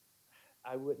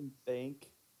 I wouldn't think,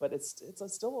 but it's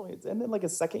in like a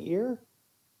second year.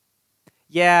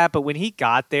 Yeah, but when he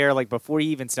got there, like before he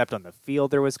even stepped on the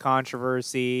field, there was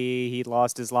controversy. He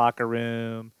lost his locker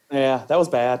room. Yeah, that was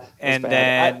bad. And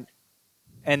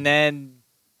then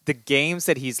the games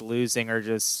that he's losing are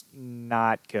just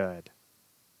not good.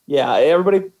 Yeah,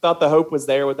 everybody thought the hope was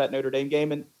there with that Notre Dame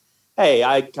game, and hey,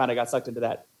 I kind of got sucked into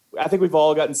that. I think we've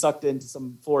all gotten sucked into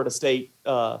some Florida State.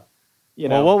 Well,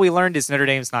 what we learned is Notre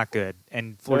Dame's not good,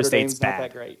 and Florida State's bad. Not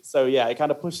that great. So yeah, it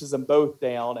kind of pushes them both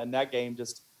down, and that game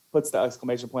just puts the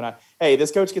exclamation point on. Hey,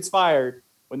 this coach gets fired.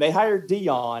 When they hired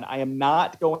Dion, I am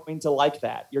not going to like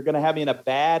that. You're going to have me in a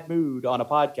bad mood on a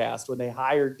podcast when they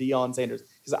hired Deion Sanders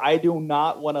because I do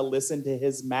not want to listen to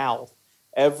his mouth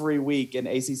every week in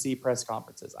ACC press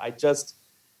conferences.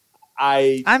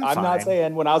 I'm not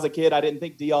saying when I was a kid I didn't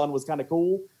think Dion was kind of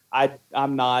cool.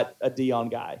 I'm not a Dion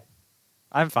guy.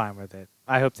 I'm fine with it.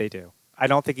 I hope they do. I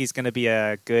don't think he's going to be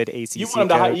a good ACC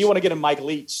coach. You want to get him Mike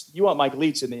Leach. You want Mike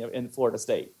Leach in Florida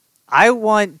State. I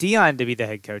want Dion to be the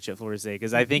head coach at Florida State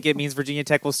because I think it means Virginia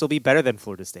Tech will still be better than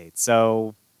Florida State.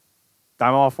 So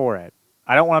I'm all for it.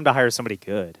 I don't want him to hire somebody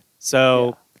good.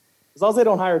 So as long as they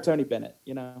don't hire Tony Bennett,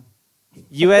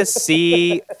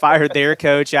 USC fired their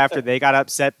coach after they got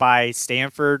upset by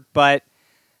Stanford, but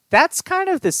that's kind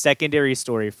of the secondary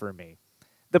story for me.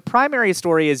 The primary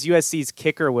story is USC's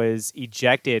kicker was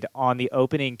ejected on the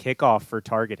opening kickoff for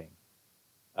targeting.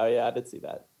 Oh, yeah, I did see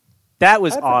that. That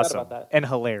was awesome and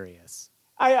hilarious.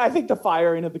 I think the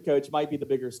firing of the coach might be the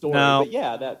bigger story. No. But,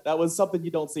 yeah, that was something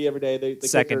you don't see every day. The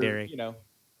secondary. Kicker,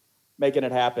 making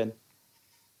it happen.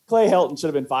 Clay Helton should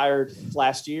have been fired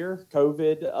last year.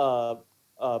 COVID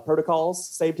protocols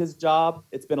saved his job.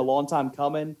 It's been a long time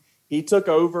coming. He took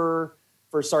over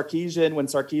for Sarkisian when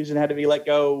Sarkisian had to be let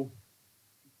go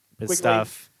quickly.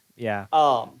 Stuff. Yeah.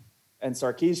 And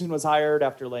Sarkisian was hired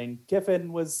after Lane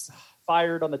Kiffin was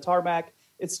fired on the tarmac.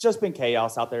 It's just been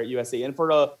chaos out there at USC. And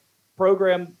for a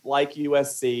program like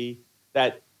USC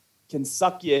that can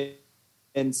suck you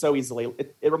in so easily,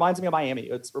 it reminds me of Miami.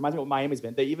 It reminds me of what Miami's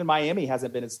been. Even Miami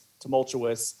hasn't been as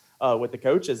tumultuous with the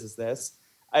coaches as this.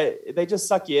 They just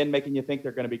suck you in, making you think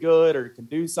they're going to be good or can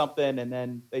do something, and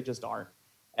then they just aren't.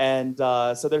 And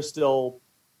so they're still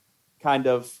kind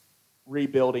of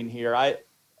rebuilding here. I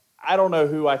don't know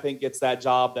who I think gets that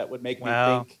job that would make me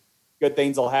think good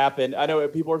things will happen. I know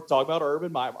people are talking about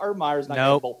Urban Meyer. Urban Meyer's not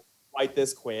going to bolt quite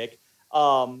this quick.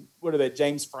 What are they?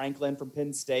 James Franklin from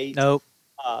Penn State. Nope.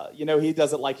 He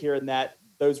doesn't like hearing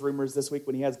those rumors this week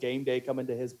when he has game day coming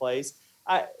to his place.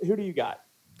 Who do you got?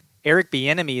 Eric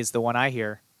Bieniemy is the one I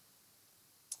hear.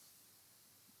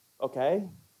 Okay.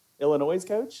 Illinois'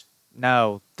 coach?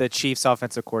 No, the Chiefs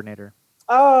offensive coordinator.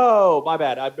 Oh, my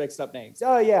bad. I mixed up names.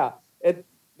 Oh, yeah. They're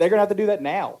going to have to do that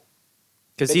now.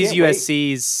 Because he's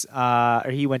USC's,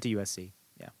 or he went to USC.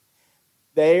 Yeah.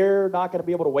 They're not going to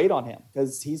be able to wait on him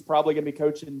because he's probably going to be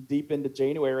coaching deep into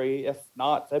January, if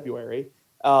not February.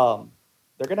 They're going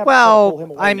to have to pull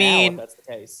him away now if that's the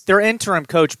case. Their interim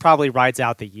coach probably rides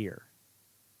out the year.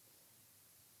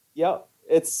 Yep.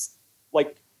 It's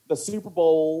like the Super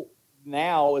Bowl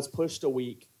now is pushed a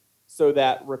week so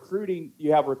that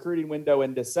you have recruiting window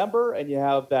in December and you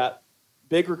have that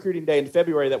big recruiting day in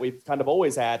February that we've kind of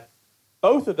always had.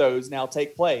 Both of those now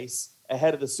take place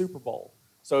ahead of the Super Bowl.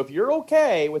 So if you're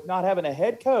okay with not having a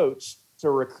head coach to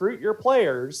recruit your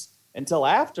players until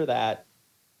after that,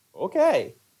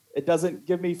 okay. It doesn't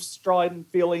give me strong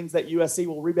feelings that USC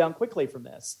will rebound quickly from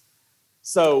this.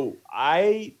 So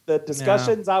the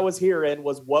discussions I was hearing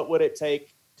was what would it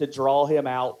take to draw him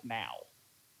out now?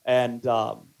 And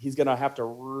he's going to have to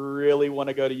really want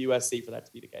to go to USC for that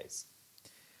to be the case.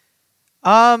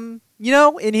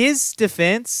 In his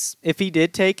defense, if he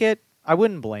did take it, I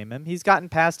wouldn't blame him. He's gotten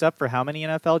passed up for how many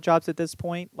NFL jobs at this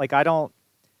point? Like, I don't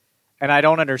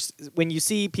understand. When you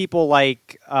see people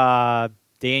like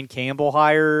Dan Campbell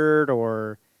hired,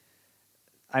 or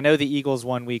I know the Eagles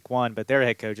won week 1, but their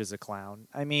head coach is a clown.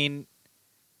 I mean,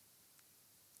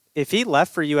 if he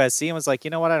left for USC and was like,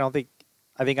 you know what, I think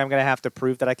I'm going to have to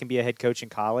prove that I can be a head coach in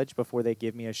college before they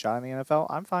give me a shot in the NFL,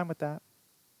 I'm fine with that.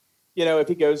 If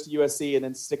he goes to USC and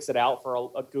then sticks it out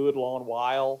for a good long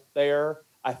while there,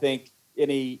 I think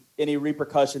any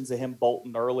repercussions of him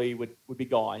bolting early would be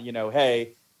gone.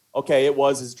 Hey, okay, it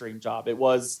was his dream job. It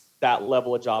was that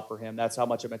level of job for him. That's how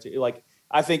much it meant to you. Like,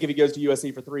 I think if he goes to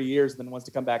USC for 3 years and then wants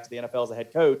to come back to the NFL as a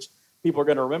head coach, people are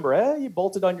going to remember, you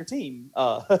bolted on your team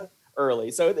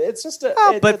early. So it's just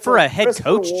but for a head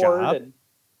coach job.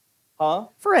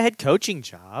 For a head coaching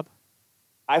job.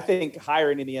 I think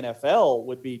hiring in the NFL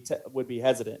would be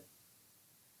hesitant.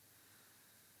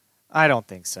 I don't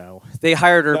think so. They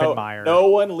hired Urban Meyer. No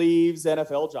one leaves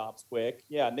NFL jobs quick.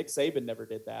 Yeah, Nick Saban never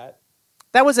did that.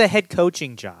 That was a head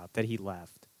coaching job that he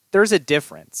left. There's a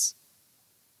difference.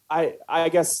 I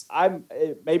guess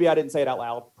maybe I didn't say it out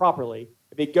loud properly.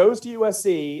 If he goes to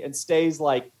USC and stays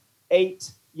like 8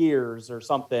 years or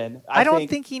something, I don't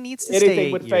think he needs to stay 8 years.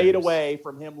 Anything would fade away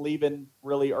from him leaving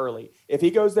really early. If he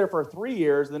goes there for 3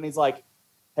 years and then he's like,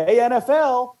 hey,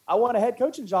 NFL, I want a head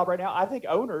coaching job right now, I think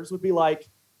owners would be like,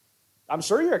 I'm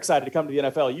sure you're excited to come to the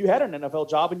NFL. You had an NFL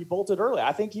job and you bolted early.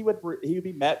 I think he would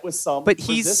be met with some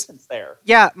resistance there.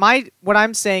 Yeah, what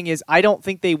I'm saying is I don't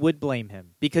think they would blame him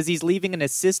because he's leaving an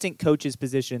assistant coach's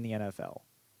position in the NFL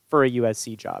for a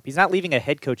USC job. He's not leaving a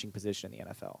head coaching position in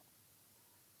the NFL.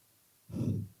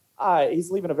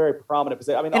 He's leaving a very prominent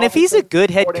position. I mean, and if he's a good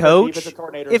head coach,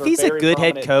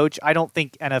 I don't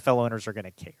think NFL owners are going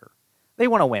to care. They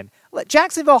want to win.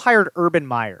 Jacksonville hired Urban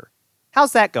Meyer.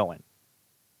 How's that going?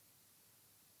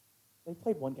 They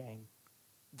played one game.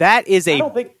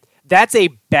 That's a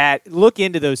bad look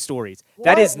into those stories.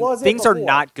 Things are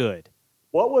not good.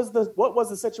 What was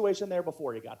the situation there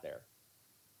before he got there?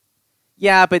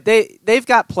 Yeah, but they've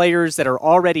got players that are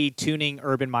already tuning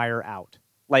Urban Meyer out.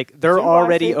 Like they're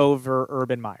already over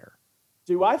Urban Meyer.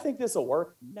 Do I think this will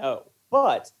work? No.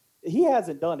 But he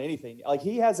hasn't done anything. Like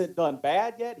he hasn't done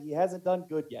bad yet. He hasn't done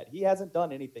good yet. He hasn't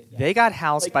done anything yet. They got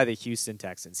housed by the Houston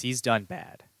Texans. He's done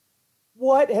bad.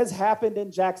 What has happened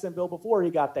in Jacksonville before he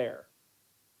got there?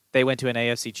 They went to an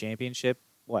AFC championship,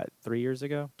 3 years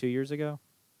ago? 2 years ago?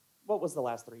 What was the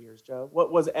last 3 years, Joe?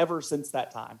 What was ever since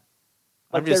that time?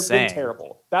 I'm just saying. They've been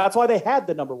terrible. That's why they had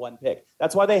the number 1 pick.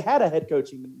 That's why they had a head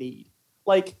coaching need.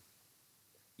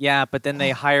 Yeah, but then they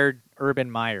hired Urban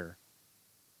Meyer.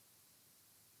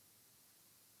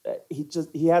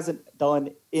 He hasn't done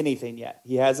anything yet.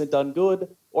 He hasn't done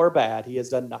good or bad. He has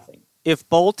done nothing. If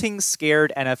bolting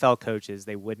scared NFL coaches,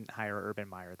 they wouldn't hire Urban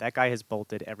Meyer. That guy has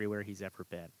bolted everywhere he's ever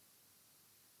been.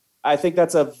 I think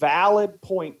that's a valid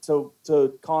point to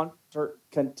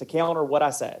counter what I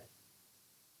said.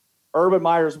 Urban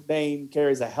Meyer's name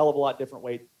carries a hell of a lot different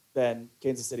weight than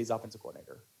Kansas City's offensive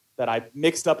coordinator. That I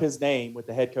mixed up his name with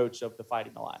the head coach of the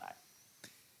Fighting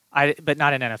Illini. But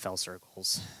not in NFL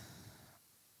circles.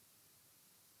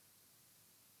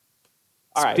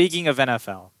 All right. Speaking of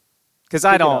NFL, because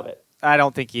I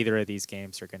don't think either of these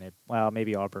games are going to. Well,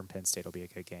 maybe Auburn Penn State will be a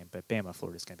good game, but Bama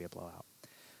Florida is going to be a blowout.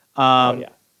 Yeah.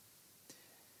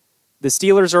 The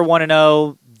Steelers are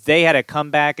 1-0. They had a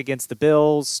comeback against the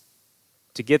Bills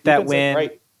to get that win.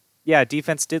 Right. Yeah,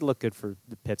 defense did look good for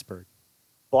Pittsburgh.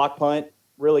 Block punt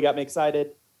really got me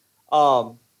excited.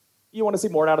 You want to see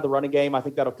more out of the running game. I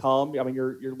think that'll come. I mean,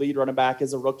 your lead running back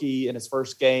is a rookie in his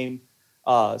first game.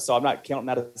 So I'm not counting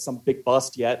that as some big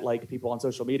bust yet, like people on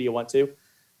social media want to.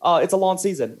 It's a long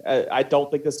season. I don't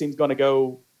think this team's going to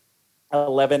go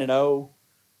 11-0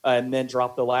 and then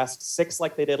drop the last 6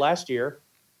 like they did last year.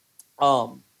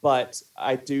 But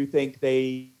I do think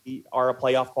they are a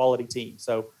playoff quality team.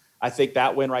 So I think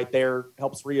that win right there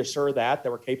helps reassure that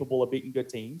we're capable of beating good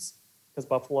teams, because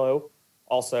Buffalo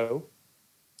also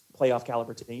playoff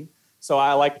caliber team. So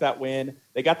I like that win.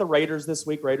 They got the Raiders this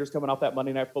week. Raiders coming off that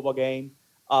Monday Night Football game.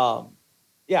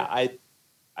 I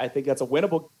think that's a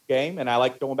winnable game, and I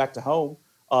like going back to home.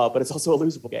 But it's also a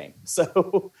losable game.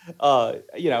 So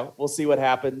we'll see what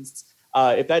happens.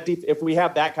 If we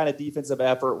have that kind of defensive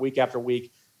effort week after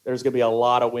week, there's going to be a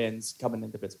lot of wins coming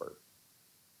into Pittsburgh.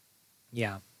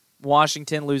 Yeah.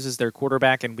 Washington loses their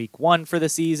quarterback in week 1 for the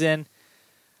season,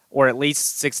 or at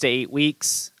least 6 to 8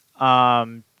 weeks.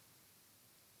 Heineke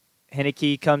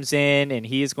comes in, and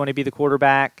he is going to be the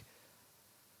quarterback.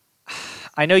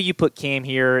 I know you put Cam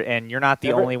here, and you're not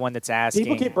the only one that's asking.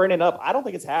 People keep bringing it up. I don't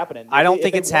think it's happening. I don't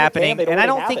think it's happening, and I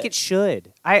don't think it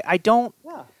should. I don't.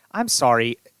 Yeah. I'm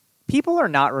sorry. People are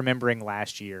not remembering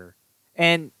last year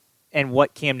and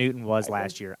what Cam Newton was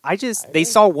last year. They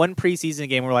saw one preseason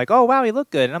game and were like, oh, wow, he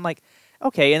looked good. And I'm like,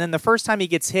 okay. And then the first time he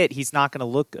gets hit, he's not going to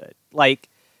look good. Like,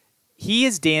 he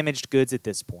is damaged goods at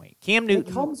this point. Cam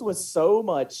Newton. It comes with so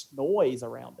much noise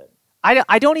around him.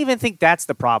 I don't even think that's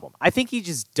the problem. I think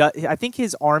I think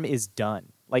his arm is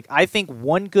done. Like, I think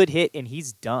one good hit and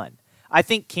he's done. I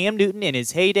think Cam Newton in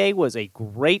his heyday was a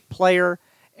great player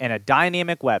and a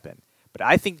dynamic weapon. But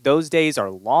I think those days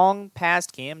are long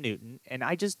past Cam Newton, and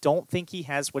I just don't think he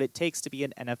has what it takes to be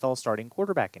an NFL starting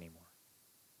quarterback anymore.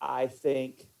 I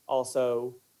think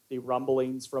also the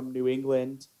rumblings from New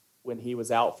England when he was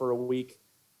out for a week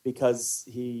because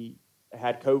he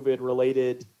had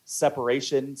COVID-related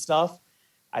separation stuff.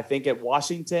 I think at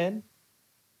Washington,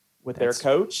 with their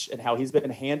coach and how he's been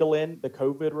handling the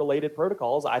COVID-related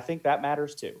protocols, I think that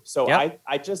matters too. So yep.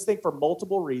 I just think for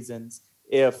multiple reasons,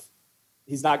 if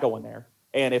he's not going there,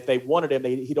 and if they wanted him,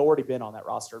 he'd already been on that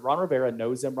roster. Ron Rivera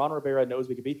knows him. Ron Rivera knows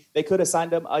we could be. They could have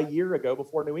signed him a year ago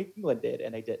before New England did,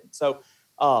 and they didn't. So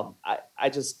I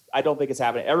don't think it's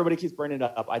happening. Everybody keeps bringing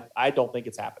it up. I don't think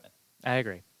it's happening. I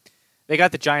agree. They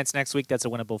got the Giants next week. That's a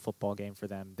winnable football game for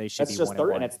them. They should be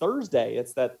 1-1. And it's Thursday.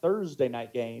 It's that Thursday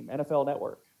night game, NFL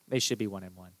Network. They should be 1-1.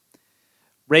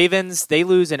 Ravens, they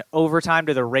lose in overtime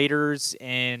to the Raiders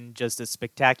in just a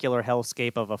spectacular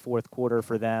hellscape of a fourth quarter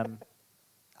for them.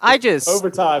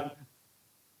 Overtime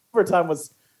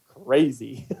was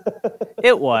crazy.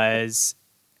 It was.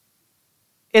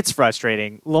 It's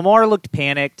frustrating. Lamar looked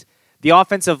panicked. The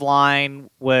offensive line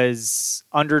was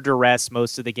under duress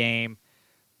most of the game.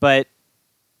 But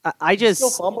he still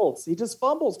fumbles. He just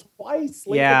fumbles twice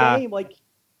late in the game. Like,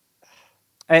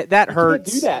 that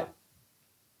hurts. You can't do that.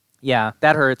 Yeah,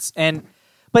 that hurts.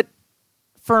 But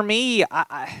for me,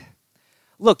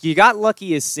 look, you got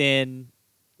lucky as sin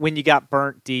when you got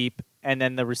burnt deep and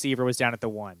then the receiver was down at the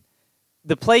 1.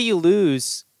 The play you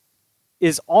lose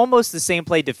is almost the same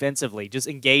play defensively. Just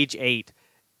engage 8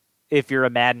 if you're a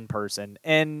Madden person.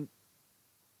 And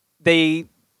the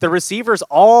receiver's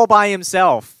all by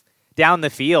himself down the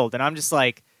field. And I'm just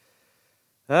like,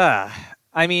 I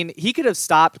mean, he could have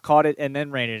stopped, caught it, and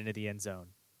then ran it into the end zone.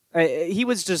 He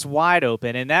was just wide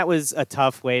open, and that was a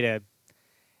tough way to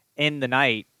end the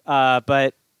night.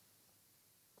 But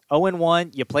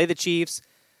 0-1, you play the Chiefs.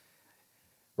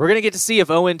 We're going to get to see if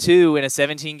 0-2 in a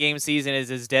 17-game season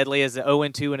is as deadly as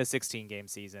 0-2 in a 16-game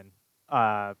season.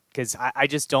 Because I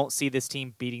just don't see this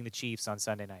team beating the Chiefs on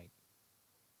Sunday night.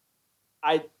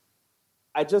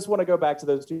 I just want to go back to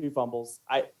those 2 fumbles.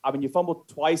 I mean, you fumbled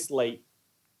twice late.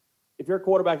 If you're a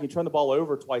quarterback and you turn the ball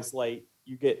over twice late,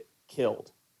 you get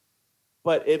killed.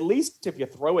 But at least if you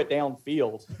throw it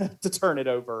downfield to turn it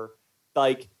over,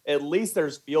 like, at least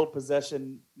there's field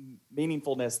possession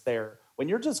meaningfulness there. When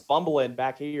you're just fumbling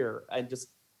back here and just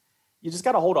you just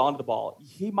got to hold on to the ball.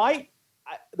 He might.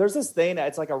 There's this thing that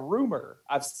it's like a rumor.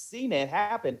 I've seen it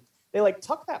happen. They like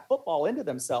tuck that football into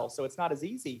themselves, so it's not as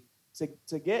easy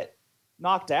to get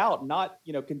knocked out, not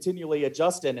continually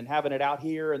adjusting and having it out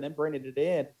here and then bringing it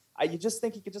in. You just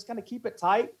think he could just kind of keep it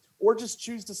tight or just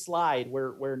choose to slide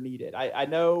where needed. I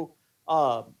know.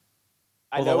 I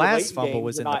know the last fumble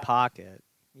was in the pocket.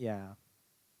 Yeah.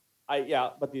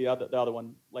 But the other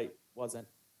one late wasn't.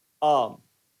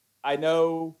 I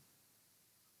know.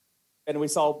 And we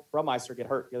saw Brumeister get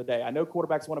hurt the other day. I know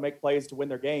quarterbacks want to make plays to win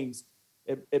their games.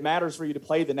 It matters for you to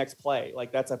play the next play.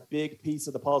 Like, that's a big piece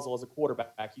of the puzzle as a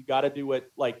quarterback. You got to do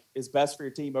what is best for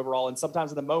your team overall. And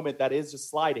sometimes in the moment that is just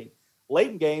sliding.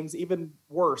 Late in games, even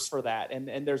worse for that.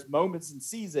 And there's moments in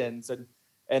seasons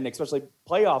and especially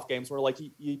playoff games where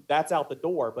that's out the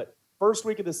door. But first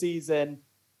week of the season,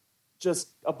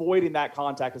 just avoiding that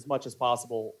contact as much as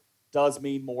possible does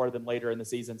mean more than later in the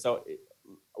season. So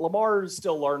Lamar's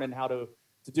still learning how to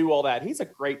do all that. He's a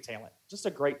great talent, just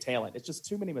a great talent. It's just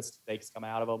too many mistakes come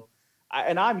out of him.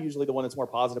 And I'm usually the one that's more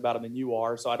positive about him than you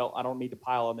are, so I don't need to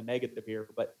pile on the negative here.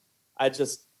 But I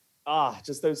just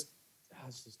those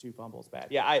two fumbles bad.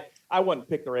 Yeah, I wouldn't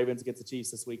pick the Ravens against the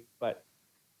Chiefs this week, but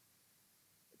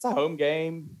it's a home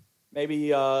game.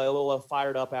 Maybe a little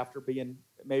fired up after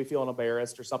maybe feeling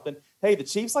embarrassed or something. Hey, the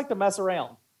Chiefs like to mess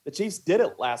around. The Chiefs did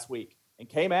it last week and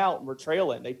came out and were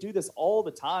trailing. They do this all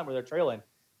the time where they're trailing.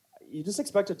 You just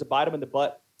expect it to bite them in the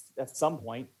butt at some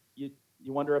point. You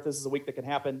wonder if this is a week that can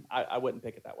happen. I wouldn't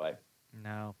pick it that way.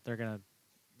 No, they're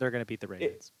gonna beat the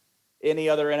Ravens. Any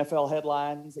other NFL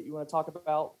headlines that you want to talk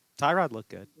about? Tyrod looked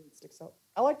good. Sticks out.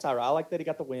 I like Tyrod. I like that he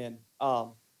got the win.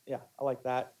 I like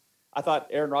that. I thought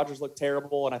Aaron Rodgers looked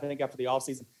terrible, and I think after the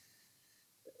offseason,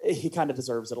 he kind of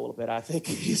deserves it a little bit. I think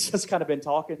he's just kind of been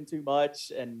talking too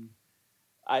much, and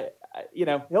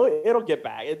it'll get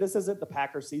back. This isn't the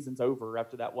Packers season's over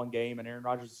after that one game, and Aaron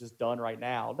Rodgers is just done right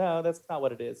now. No, that's not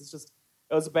what it is. It's just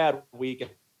it was a bad week. I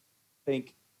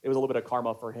think it was a little bit of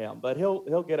karma for him, but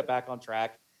he'll get it back on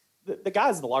track. The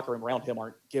guys in the locker room around him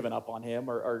aren't giving up on him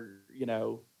or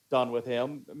done with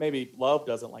him. Maybe Love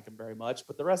doesn't like him very much,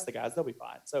 but the rest of the guys, they'll be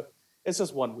fine. So it's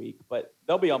just 1 week, but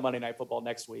they'll be on Monday Night Football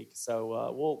next week.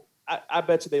 So I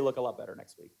bet you they look a lot better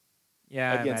next week.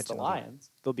 Yeah, against the Lions.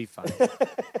 They'll be fine.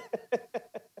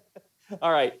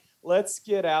 All right, let's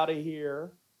get out of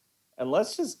here, and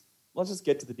let's just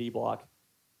get to the D block.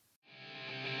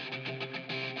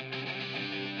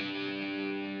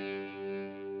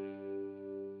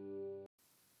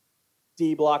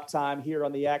 D block time here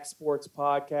on the Yak Sports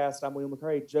Podcast. I'm William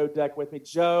McCray. Joe Deck with me.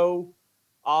 Joe,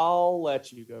 I'll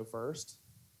let you go first.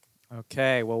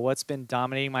 Okay, well, what's been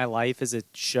dominating my life is a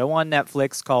show on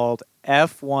Netflix called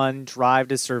F1 Drive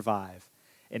to Survive.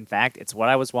 In fact, it's what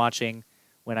I was watching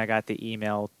when I got the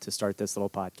email to start this little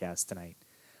podcast tonight.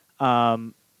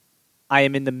 I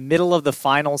am in the middle of the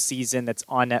final season that's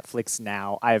on Netflix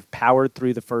now. I have powered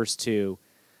through the first two.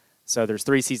 So there's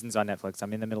 3 seasons on Netflix.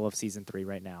 I'm in the middle of season 3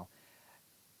 right now.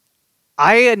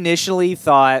 I initially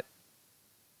thought,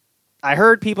 I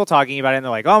heard people talking about it, and they're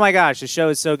like, oh my gosh, the show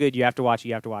is so good, you have to watch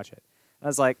it, And I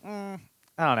was like, I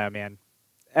don't know, man.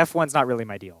 F1's not really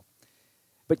my deal.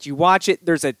 But you watch it,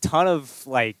 there's a ton of,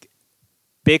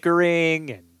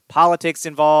 bickering and politics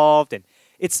involved, and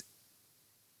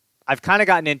I've kind of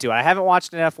gotten into it. I haven't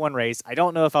watched an F1 race. I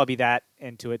don't know if I'll be that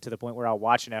into it to the point where I'll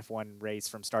watch an F1 race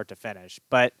from start to finish,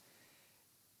 but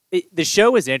the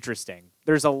show is interesting.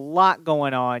 There's a lot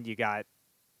going on. You got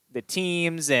the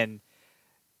teams and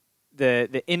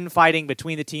the infighting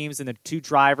between the teams and the 2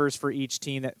 drivers for each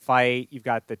team that fight. You've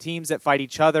got the teams that fight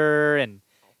each other, and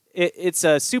it's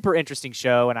a super interesting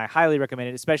show, and I highly recommend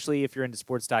it, especially if you're into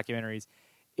sports documentaries.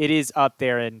 It is up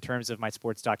there in terms of my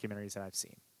sports documentaries that I've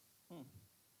seen.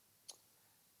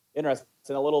 Interesting.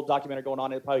 A little documentary going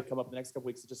on. It'll probably come up in the next couple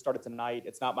weeks. It just started tonight.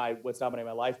 It's not what's dominating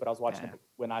my life, but I was watching it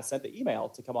when I sent the email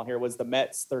to come on here. Was the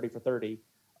Mets 30 for 30,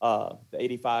 the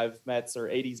 85 Mets or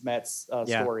 80s Mets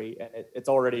story, and it's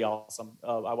already awesome.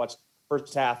 I watched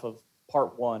first half of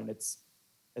part 1, and it's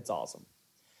awesome.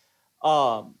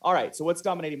 All right, so what's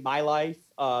dominating my life?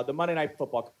 The Monday Night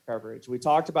Football coverage. We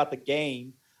talked about the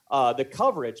game. The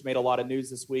coverage made a lot of news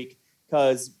this week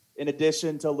because in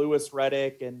addition to Louis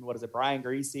Riddick and Brian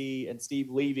Greasy and Steve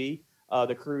Levy,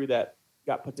 the crew that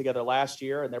got put together last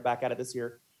year, and they're back at it this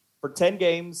year. For 10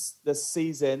 games this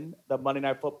season, the Monday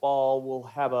Night Football will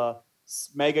have a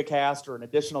mega cast or an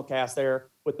additional cast there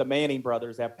with the Manning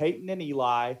brothers. They have Peyton and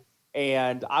Eli,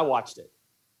 and I watched it.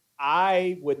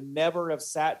 I would never have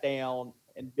sat down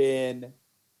and been,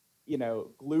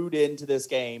 glued into this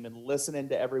game and listening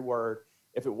to every word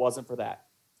if it wasn't for that.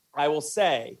 I will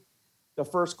say the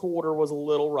first quarter was a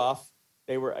little rough.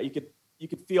 you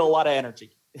could feel a lot of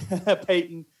energy.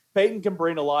 Peyton can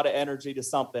bring a lot of energy to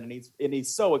something, and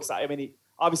he's so excited. I mean, he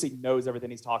obviously knows everything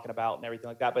he's talking about and everything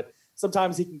like that, but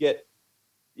sometimes he can get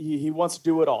he wants to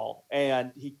do it all,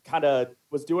 and he kind of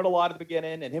was doing a lot at the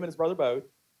beginning, and him and his brother both,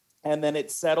 and then it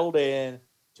settled in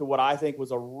to what I think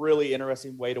was a really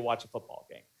interesting way to watch a football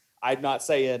game. I'm not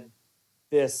saying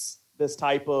this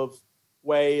type of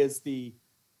way is the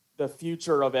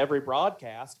future of every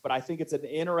broadcast, but I think it's an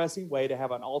interesting way to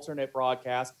have an alternate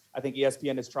broadcast. I think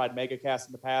ESPN has tried megacast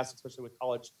in the past, especially with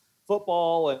college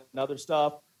football and other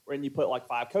stuff, when you put like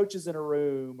 5 coaches in a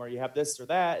room, or you have this or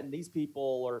that and these people,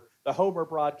 or the Homer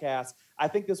broadcast. I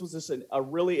think this was just a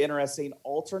really interesting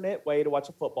alternate way to watch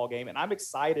a football game, and I'm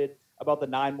excited about the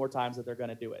 9 more times that they're going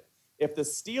to do it. If the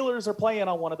Steelers are playing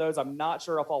on one of those, I'm not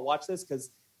sure if I'll watch this,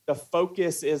 because the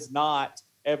focus is not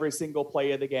every single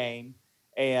play of the game.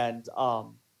 And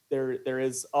there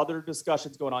is other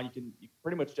discussions going on. You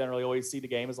pretty much generally always see the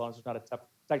game as long as there's not a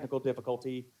technical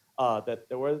difficulty. That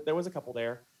there was a couple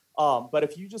there. But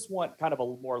if you just want kind of a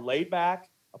more laid back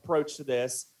approach to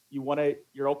this,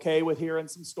 you're okay with hearing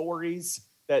some stories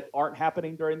that aren't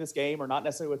happening during this game, or not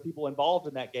necessarily with people involved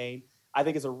in that game, I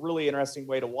think is a really interesting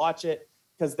way to watch it,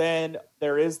 because then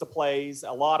there is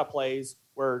a lot of plays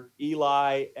where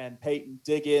Eli and Peyton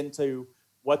dig into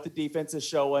what the defense is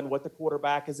showing, what the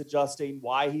quarterback is adjusting,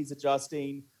 why he's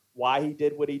adjusting, why he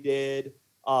did what he did,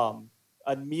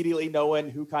 immediately knowing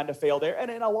who kind of failed there. And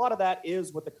a lot of that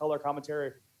is what the color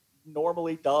commentary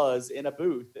normally does in a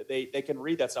booth. They can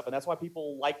read that stuff. And that's why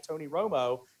people like Tony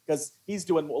Romo, because he's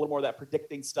doing a little more of that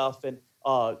predicting stuff and,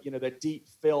 that deep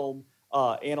film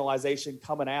analyzation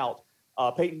coming out.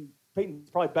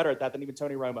 Peyton's probably better at that than even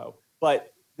Tony Romo.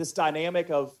 But this dynamic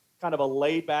of kind of a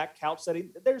laid-back couch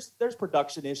setting, there's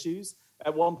production issues.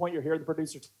 At one point, you're hearing the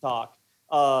producer talk.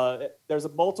 There's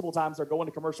multiple times they're going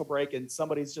to commercial break and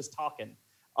somebody's just talking.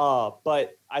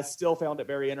 But I still found it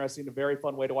very interesting, a very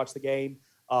fun way to watch the game.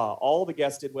 All the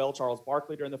guests did well. Charles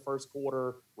Barkley during the first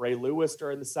quarter, Ray Lewis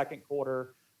during the second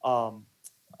quarter.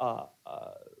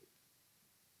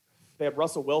 They had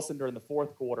Russell Wilson during the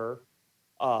fourth quarter.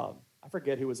 I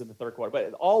forget who was in the third quarter,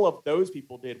 but all of those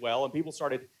people did well, and people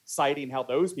started citing how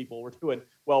those people were doing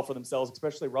well for themselves,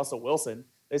 especially Russell Wilson.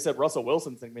 They said Russell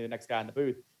Wilson's going to be the next guy in the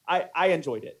booth. I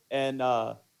enjoyed it, and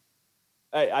I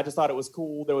just thought it was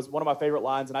cool. There was one of my favorite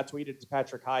lines, and I tweeted it to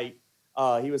Patrick Height.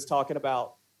 He was talking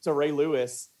about to Ray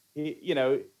Lewis.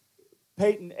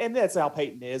 Peyton, and that's how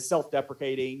Peyton is,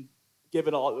 self-deprecating,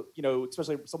 giving all,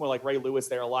 especially someone like Ray Lewis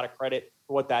there, a lot of credit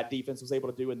for what that defense was able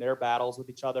to do in their battles with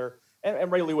each other.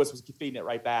 And Ray Lewis was feeding it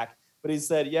right back. But he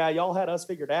said, yeah, y'all had us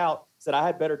figured out. He said, I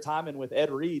had better timing with Ed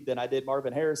Reed than I did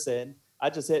Marvin Harrison. I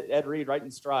just hit Ed Reed right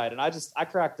in stride. And I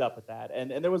cracked up at that.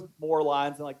 And there was more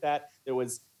lines like that. There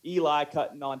was Eli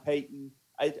cutting on Peyton.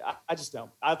 I just don't.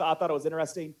 I thought it was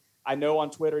interesting. I know on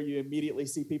Twitter you immediately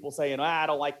see people saying, I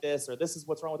don't like this, or this is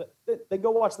what's wrong with it. Then go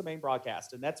watch the main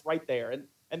broadcast, and that's right there.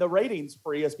 And the ratings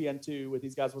for ESPN2 with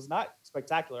these guys was not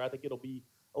spectacular. I think it'll be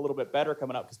a little bit better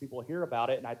coming up because people will hear about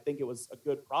it, and I think it was a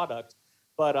good product.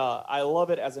 But I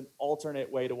love it as an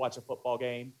alternate way to watch a football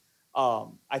game.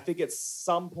 I think at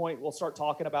some point we'll start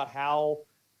talking about how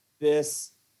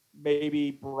this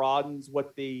maybe broadens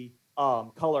what the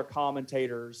color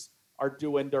commentators are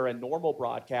doing during normal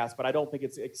broadcasts, but I don't think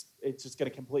it's just going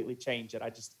to completely change it.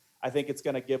 I think it's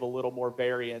going to give a little more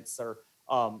variance or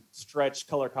stretch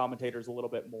color commentators a little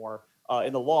bit more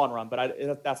in the long run,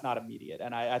 but that's not immediate.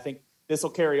 And I think this will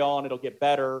carry on. It'll get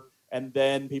better, and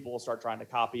then people will start trying to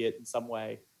copy it in some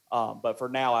way. But for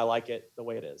now, I like it the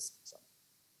way it is. So.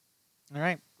 All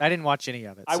right. I didn't watch any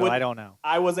of it, so I don't know.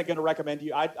 I wasn't going to recommend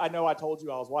you. I know I told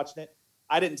you I was watching it.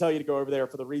 I didn't tell you to go over there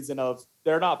for the reason of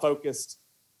they're not focused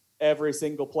every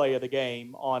single play of the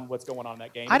game on what's going on in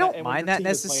that game. I don't mind that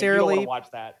necessarily. You don't want to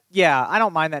watch that. Yeah, I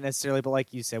don't mind that necessarily, but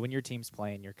like you said, when your team's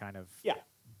playing, you're kind of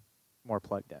more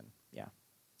plugged in. Yeah.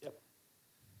 Yep.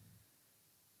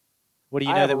 What do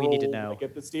you know that we need to know? Like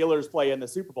if the Steelers play in the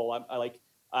Super Bowl,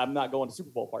 I'm not going to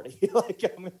Super Bowl party. Like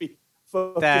I'm going to be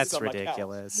focused. That's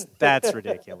ridiculous. That's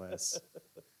ridiculous.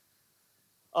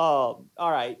 All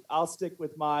right, I'll stick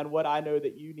with mine. What I know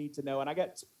that you need to know, and I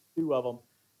got 2 of them.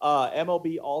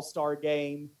 MLB All-Star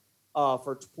Game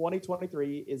for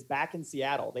 2023 is back in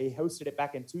Seattle. They hosted it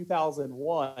back in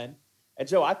 2001. And,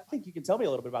 Joe, I think you can tell me a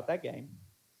little bit about that game.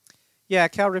 Yeah,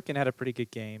 Cal Ripken had a pretty good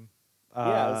game.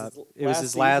 It was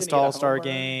his last All-Star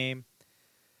game.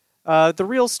 The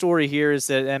real story here is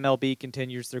that MLB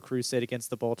continues their crusade against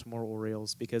the Baltimore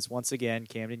Orioles because, once again,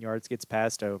 Camden Yards gets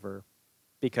passed over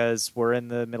because we're in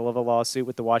the middle of a lawsuit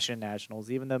with the Washington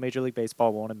Nationals, even though Major League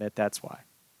Baseball won't admit that's why.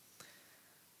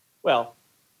 Well,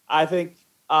 I think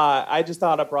I just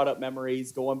thought it brought up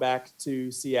memories going back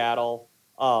to Seattle,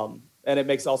 and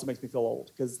it also makes me feel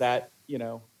old because that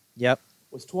Yep.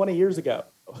 was 20 years ago,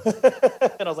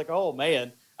 and I was like, oh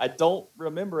man, I don't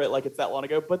remember it like it's that long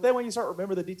ago. But then when you start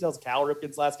remembering the details of Cal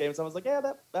Ripken's last game, so I was like, yeah,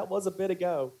 that was a bit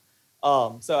ago.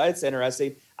 So it's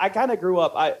interesting. I kind of grew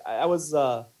up. I was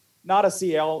not a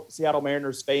Seattle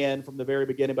Mariners fan from the very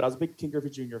beginning, but I was a big Ken Griffey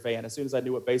Jr. fan as soon as I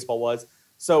knew what baseball was.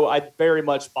 So I very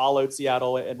much followed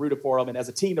Seattle and rooted for them. And as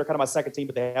a team, they're kind of my second team,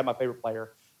 but they had my favorite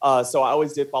player. So I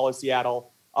always did follow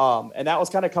Seattle. And that was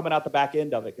kind of coming out the back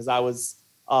end of it because I was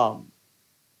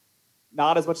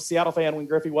not as much a Seattle fan when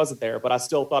Griffey wasn't there, but I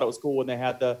still thought it was cool when they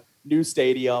had the new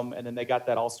stadium and then they got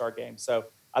that All-Star game. So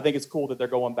I think it's cool that they're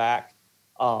going back.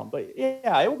 But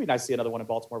yeah, it would be nice to see another one in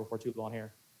Baltimore before too long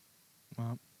here.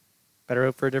 Well, better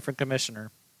hope for a different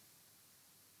commissioner.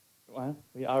 Well,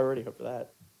 I already hope for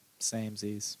that.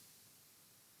 Samesies.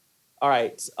 All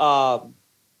right.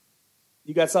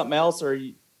 You got something else, or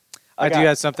I do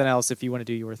have something else if you want to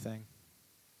do your thing.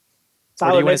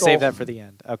 Tyler or do you want to Nickel, save that for the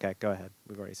end? Okay, go ahead.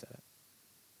 We've already said it.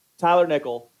 Tyler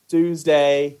Nickel,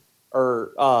 Tuesday,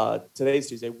 or today's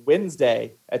Tuesday,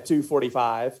 Wednesday at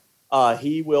 2:45.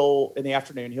 He will, in the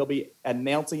afternoon, he'll be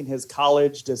announcing his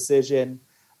college decision.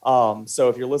 So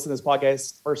if you're listening to this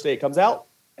podcast, first day it comes out,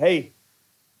 hey,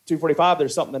 2:45,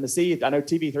 there's something to see. I know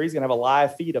TV3 is going to have a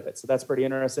live feed of it, so that's pretty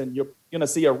interesting. You're going to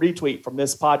see a retweet from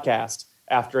this podcast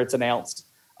after it's announced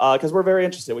because we're very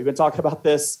interested. We've been talking about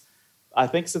this, I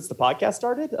think, since the podcast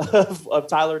started of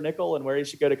Tyler Nickel and where he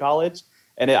should go to college.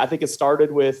 And I think it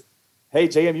started with, hey,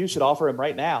 JMU should offer him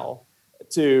right now,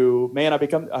 to, man, I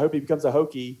hope he becomes a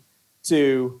Hokie,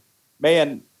 to,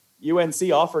 man,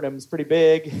 UNC offered him. It's pretty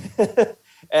big.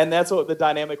 And that's what the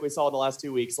dynamic we saw in the last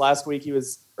 2 weeks.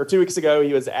 2 weeks ago,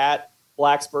 he was at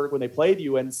Blacksburg when they played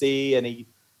UNC, and he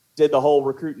did the whole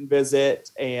recruiting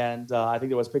visit. And I think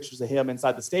there was pictures of him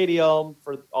inside the stadium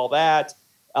for all that,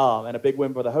 and a big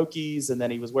win for the Hokies. And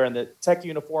then he was wearing the Tech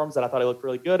uniforms that I thought he looked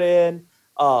really good in.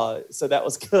 So that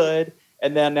was good.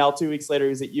 And then now 2 weeks later,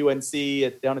 he's at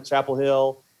UNC down at Chapel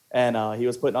Hill, and he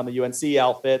was putting on the UNC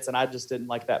outfits, and I just didn't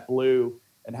like that blue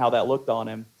and how that looked on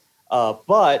him.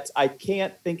 But I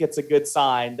can't think it's a good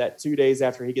sign that 2 days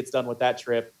after he gets done with that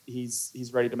trip,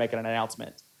 he's ready to make an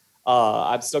announcement.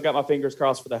 I've still got my fingers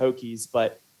crossed for the Hokies,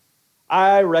 but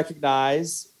I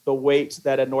recognize the weight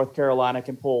that a North Carolina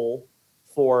can pull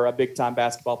for a big-time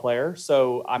basketball player.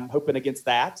 So I'm hoping against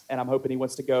that, and I'm hoping he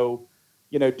wants to go,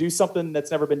 do something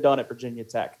that's never been done at Virginia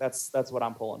Tech. That's what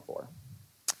I'm pulling for.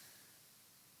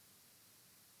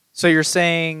 So you're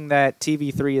saying that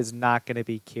TV3 is not going to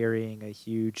be carrying a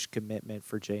huge commitment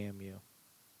for JMU?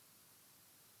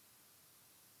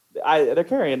 They're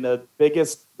carrying the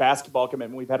biggest basketball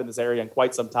commitment we've had in this area in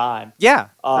quite some time. Yeah.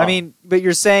 But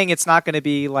you're saying it's not going to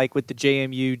be like with the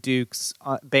JMU Dukes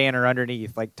banner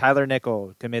underneath, like Tyler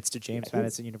Nickel commits to James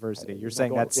Madison University. You're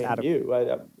saying that's out of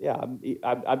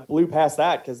I blew past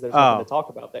that because there's nothing to talk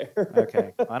about there.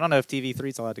 Okay. I don't know if TV3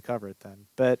 is allowed to cover it then,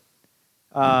 but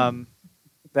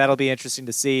that'll be interesting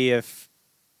to see if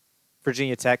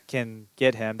Virginia Tech can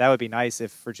get him. That would be nice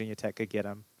if Virginia Tech could get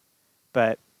him,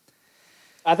 but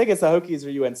I think it's the Hokies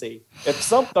or UNC. If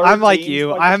some third I'm like teams, you.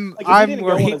 like, I'm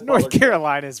worried. North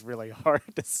Carolina is really hard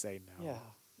to say no.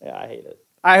 Yeah, I hate it.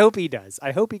 I hope he does.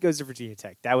 I hope he goes to Virginia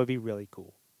Tech. That would be really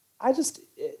cool. I just,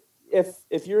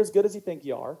 if you're as good as you think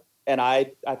you are, and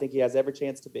I think he has every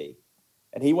chance to be,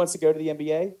 and he wants to go to the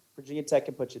NBA, Virginia Tech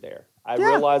can put you there. I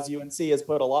realize UNC has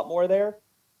put a lot more there,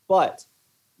 but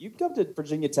you can come to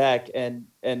Virginia Tech and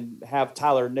have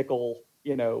Tyler Nickel,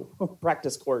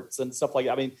 practice courts and stuff like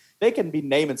that. I mean, they can be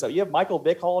naming stuff. You have Michael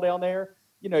Vick Hall down there.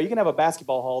 You can have a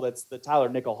basketball hall that's the Tyler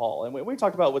Nickel Hall. And we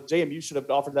talked about what JMU should have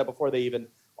offered that before they even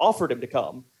offered him to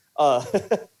come.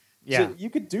 So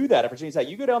you could do that at Virginia Tech.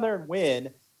 You go down there and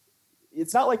win.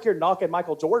 It's not like you're knocking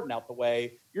Michael Jordan out the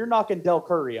way. You're knocking Del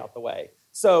Curry out the way.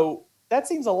 So that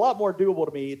seems a lot more doable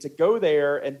to me, to go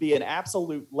there and be an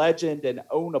absolute legend and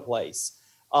own a place.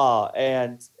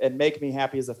 And make me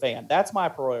happy as a fan. That's my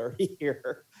priority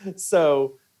here.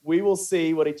 So we will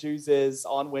see what he chooses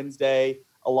on Wednesday.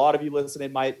 A lot of you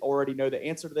listening might already know the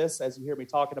answer to this as you hear me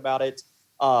talking about it.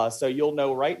 So you'll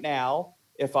know right now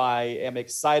if I am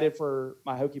excited for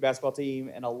my Hokie basketball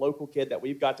team and a local kid that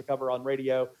we've got to cover on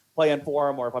radio playing for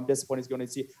him, or if I'm disappointed he's going to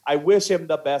see. I wish him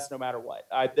the best no matter what.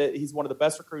 He's one of the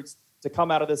best recruits to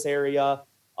come out of this area.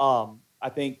 I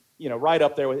think, right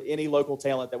up there with any local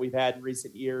talent that we've had in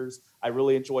recent years. I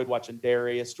really enjoyed watching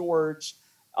Darius George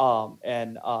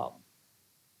and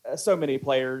so many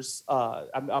players.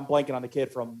 I'm blanking on the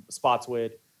kid from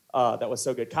Spotswood that was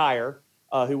so good, Kyer,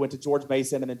 who went to George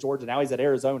Mason and then Georgia. Now he's at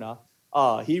Arizona.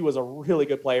 He was a really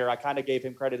good player. I kind of gave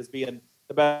him credit as being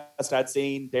the best I'd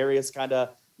seen. Darius kind of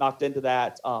knocked into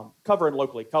that, covering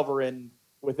locally, covering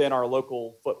within our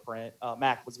local footprint.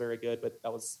 Mac was very good, but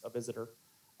that was a visitor.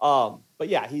 But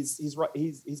yeah, he's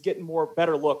getting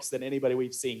better looks than anybody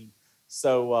we've seen.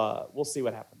 So we'll see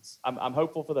what happens. I'm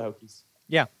hopeful for the Hokies.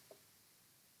 Yeah.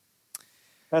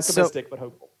 Pessimistic, but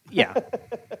hopeful. Yeah.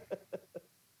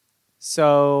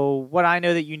 So what I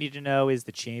know that you need to know is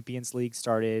the Champions League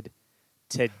started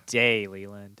today,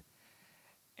 Leland.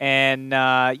 And,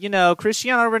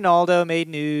 Cristiano Ronaldo made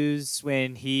news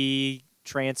when he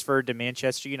transferred to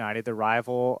Manchester United, the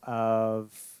rival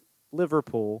of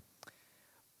Liverpool.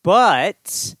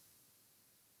 But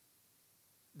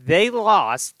they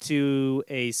lost to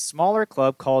a smaller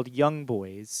club called Young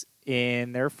Boys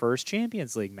in their first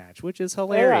Champions League match, which is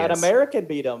hilarious. Yeah, an American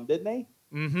beat them, didn't they?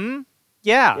 Mm-hmm.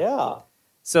 Yeah. Yeah.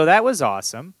 So that was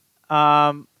awesome.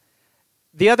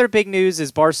 The other big news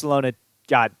is Barcelona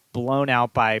got blown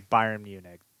out by Bayern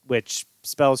Munich, which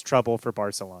spells trouble for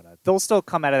Barcelona. They'll still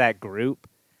come out of that group,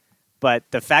 but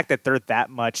the fact that they're that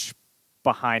much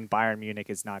behind Bayern Munich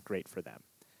is not great for them.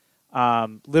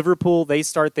 Liverpool, they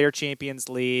start their Champions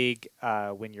League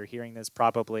when you're hearing this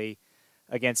probably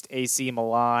against AC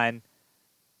Milan.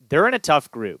 They're in a tough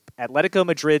group. Atletico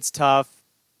Madrid's tough.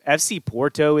 FC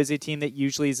Porto is a team that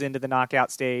usually is into the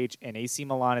knockout stage, and AC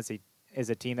Milan is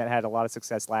a team that had a lot of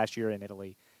success last year in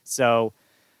Italy. So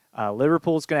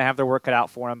Liverpool's going to have their work cut out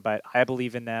for them, but I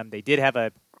believe in them. They did have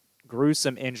a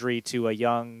gruesome injury to a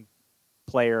young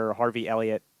player, Harvey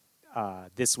Elliott,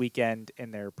 this weekend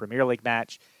in their Premier League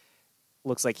match.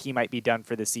 Looks like he might be done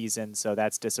for the season, so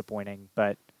that's disappointing.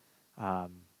 But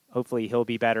hopefully he'll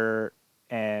be better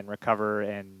and recover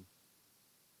and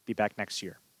be back next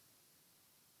year.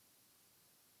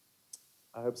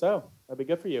 I hope so. That'd be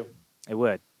good for you. It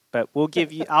would. But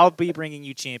I'll be bringing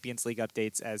you Champions League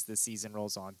updates as the season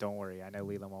rolls on. Don't worry. I know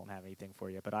Leland won't have anything for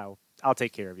you, but I'll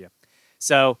take care of you.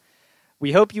 So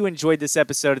we hope you enjoyed this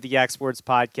episode of the Yak Sports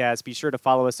Podcast. Be sure to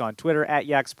follow us on Twitter at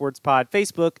Yak Sports Pod,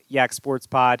 Facebook, Yak Sports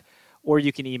Pod, or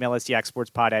you can email us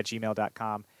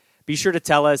yaksportspod@gmail.com. Be sure to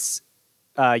tell us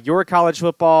your college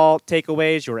football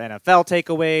takeaways, your NFL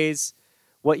takeaways,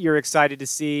 what you're excited to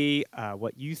see,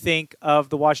 what you think of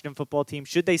the Washington football team.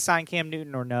 Should they sign Cam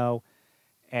Newton or no?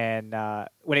 And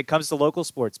when it comes to local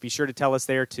sports, be sure to tell us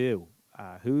there too.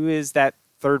 Who is that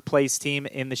third-place team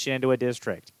in the Shenandoah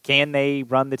District? Can they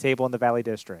run the table in the Valley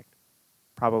District?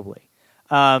 Probably.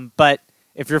 But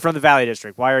if you're from the Valley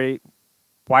District, why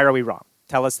are we wrong?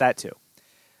 Tell us that too.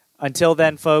 Until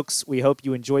then, folks, we hope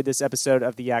you enjoyed this episode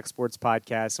of the Yak Sports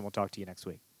Podcast, and we'll talk to you next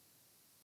week.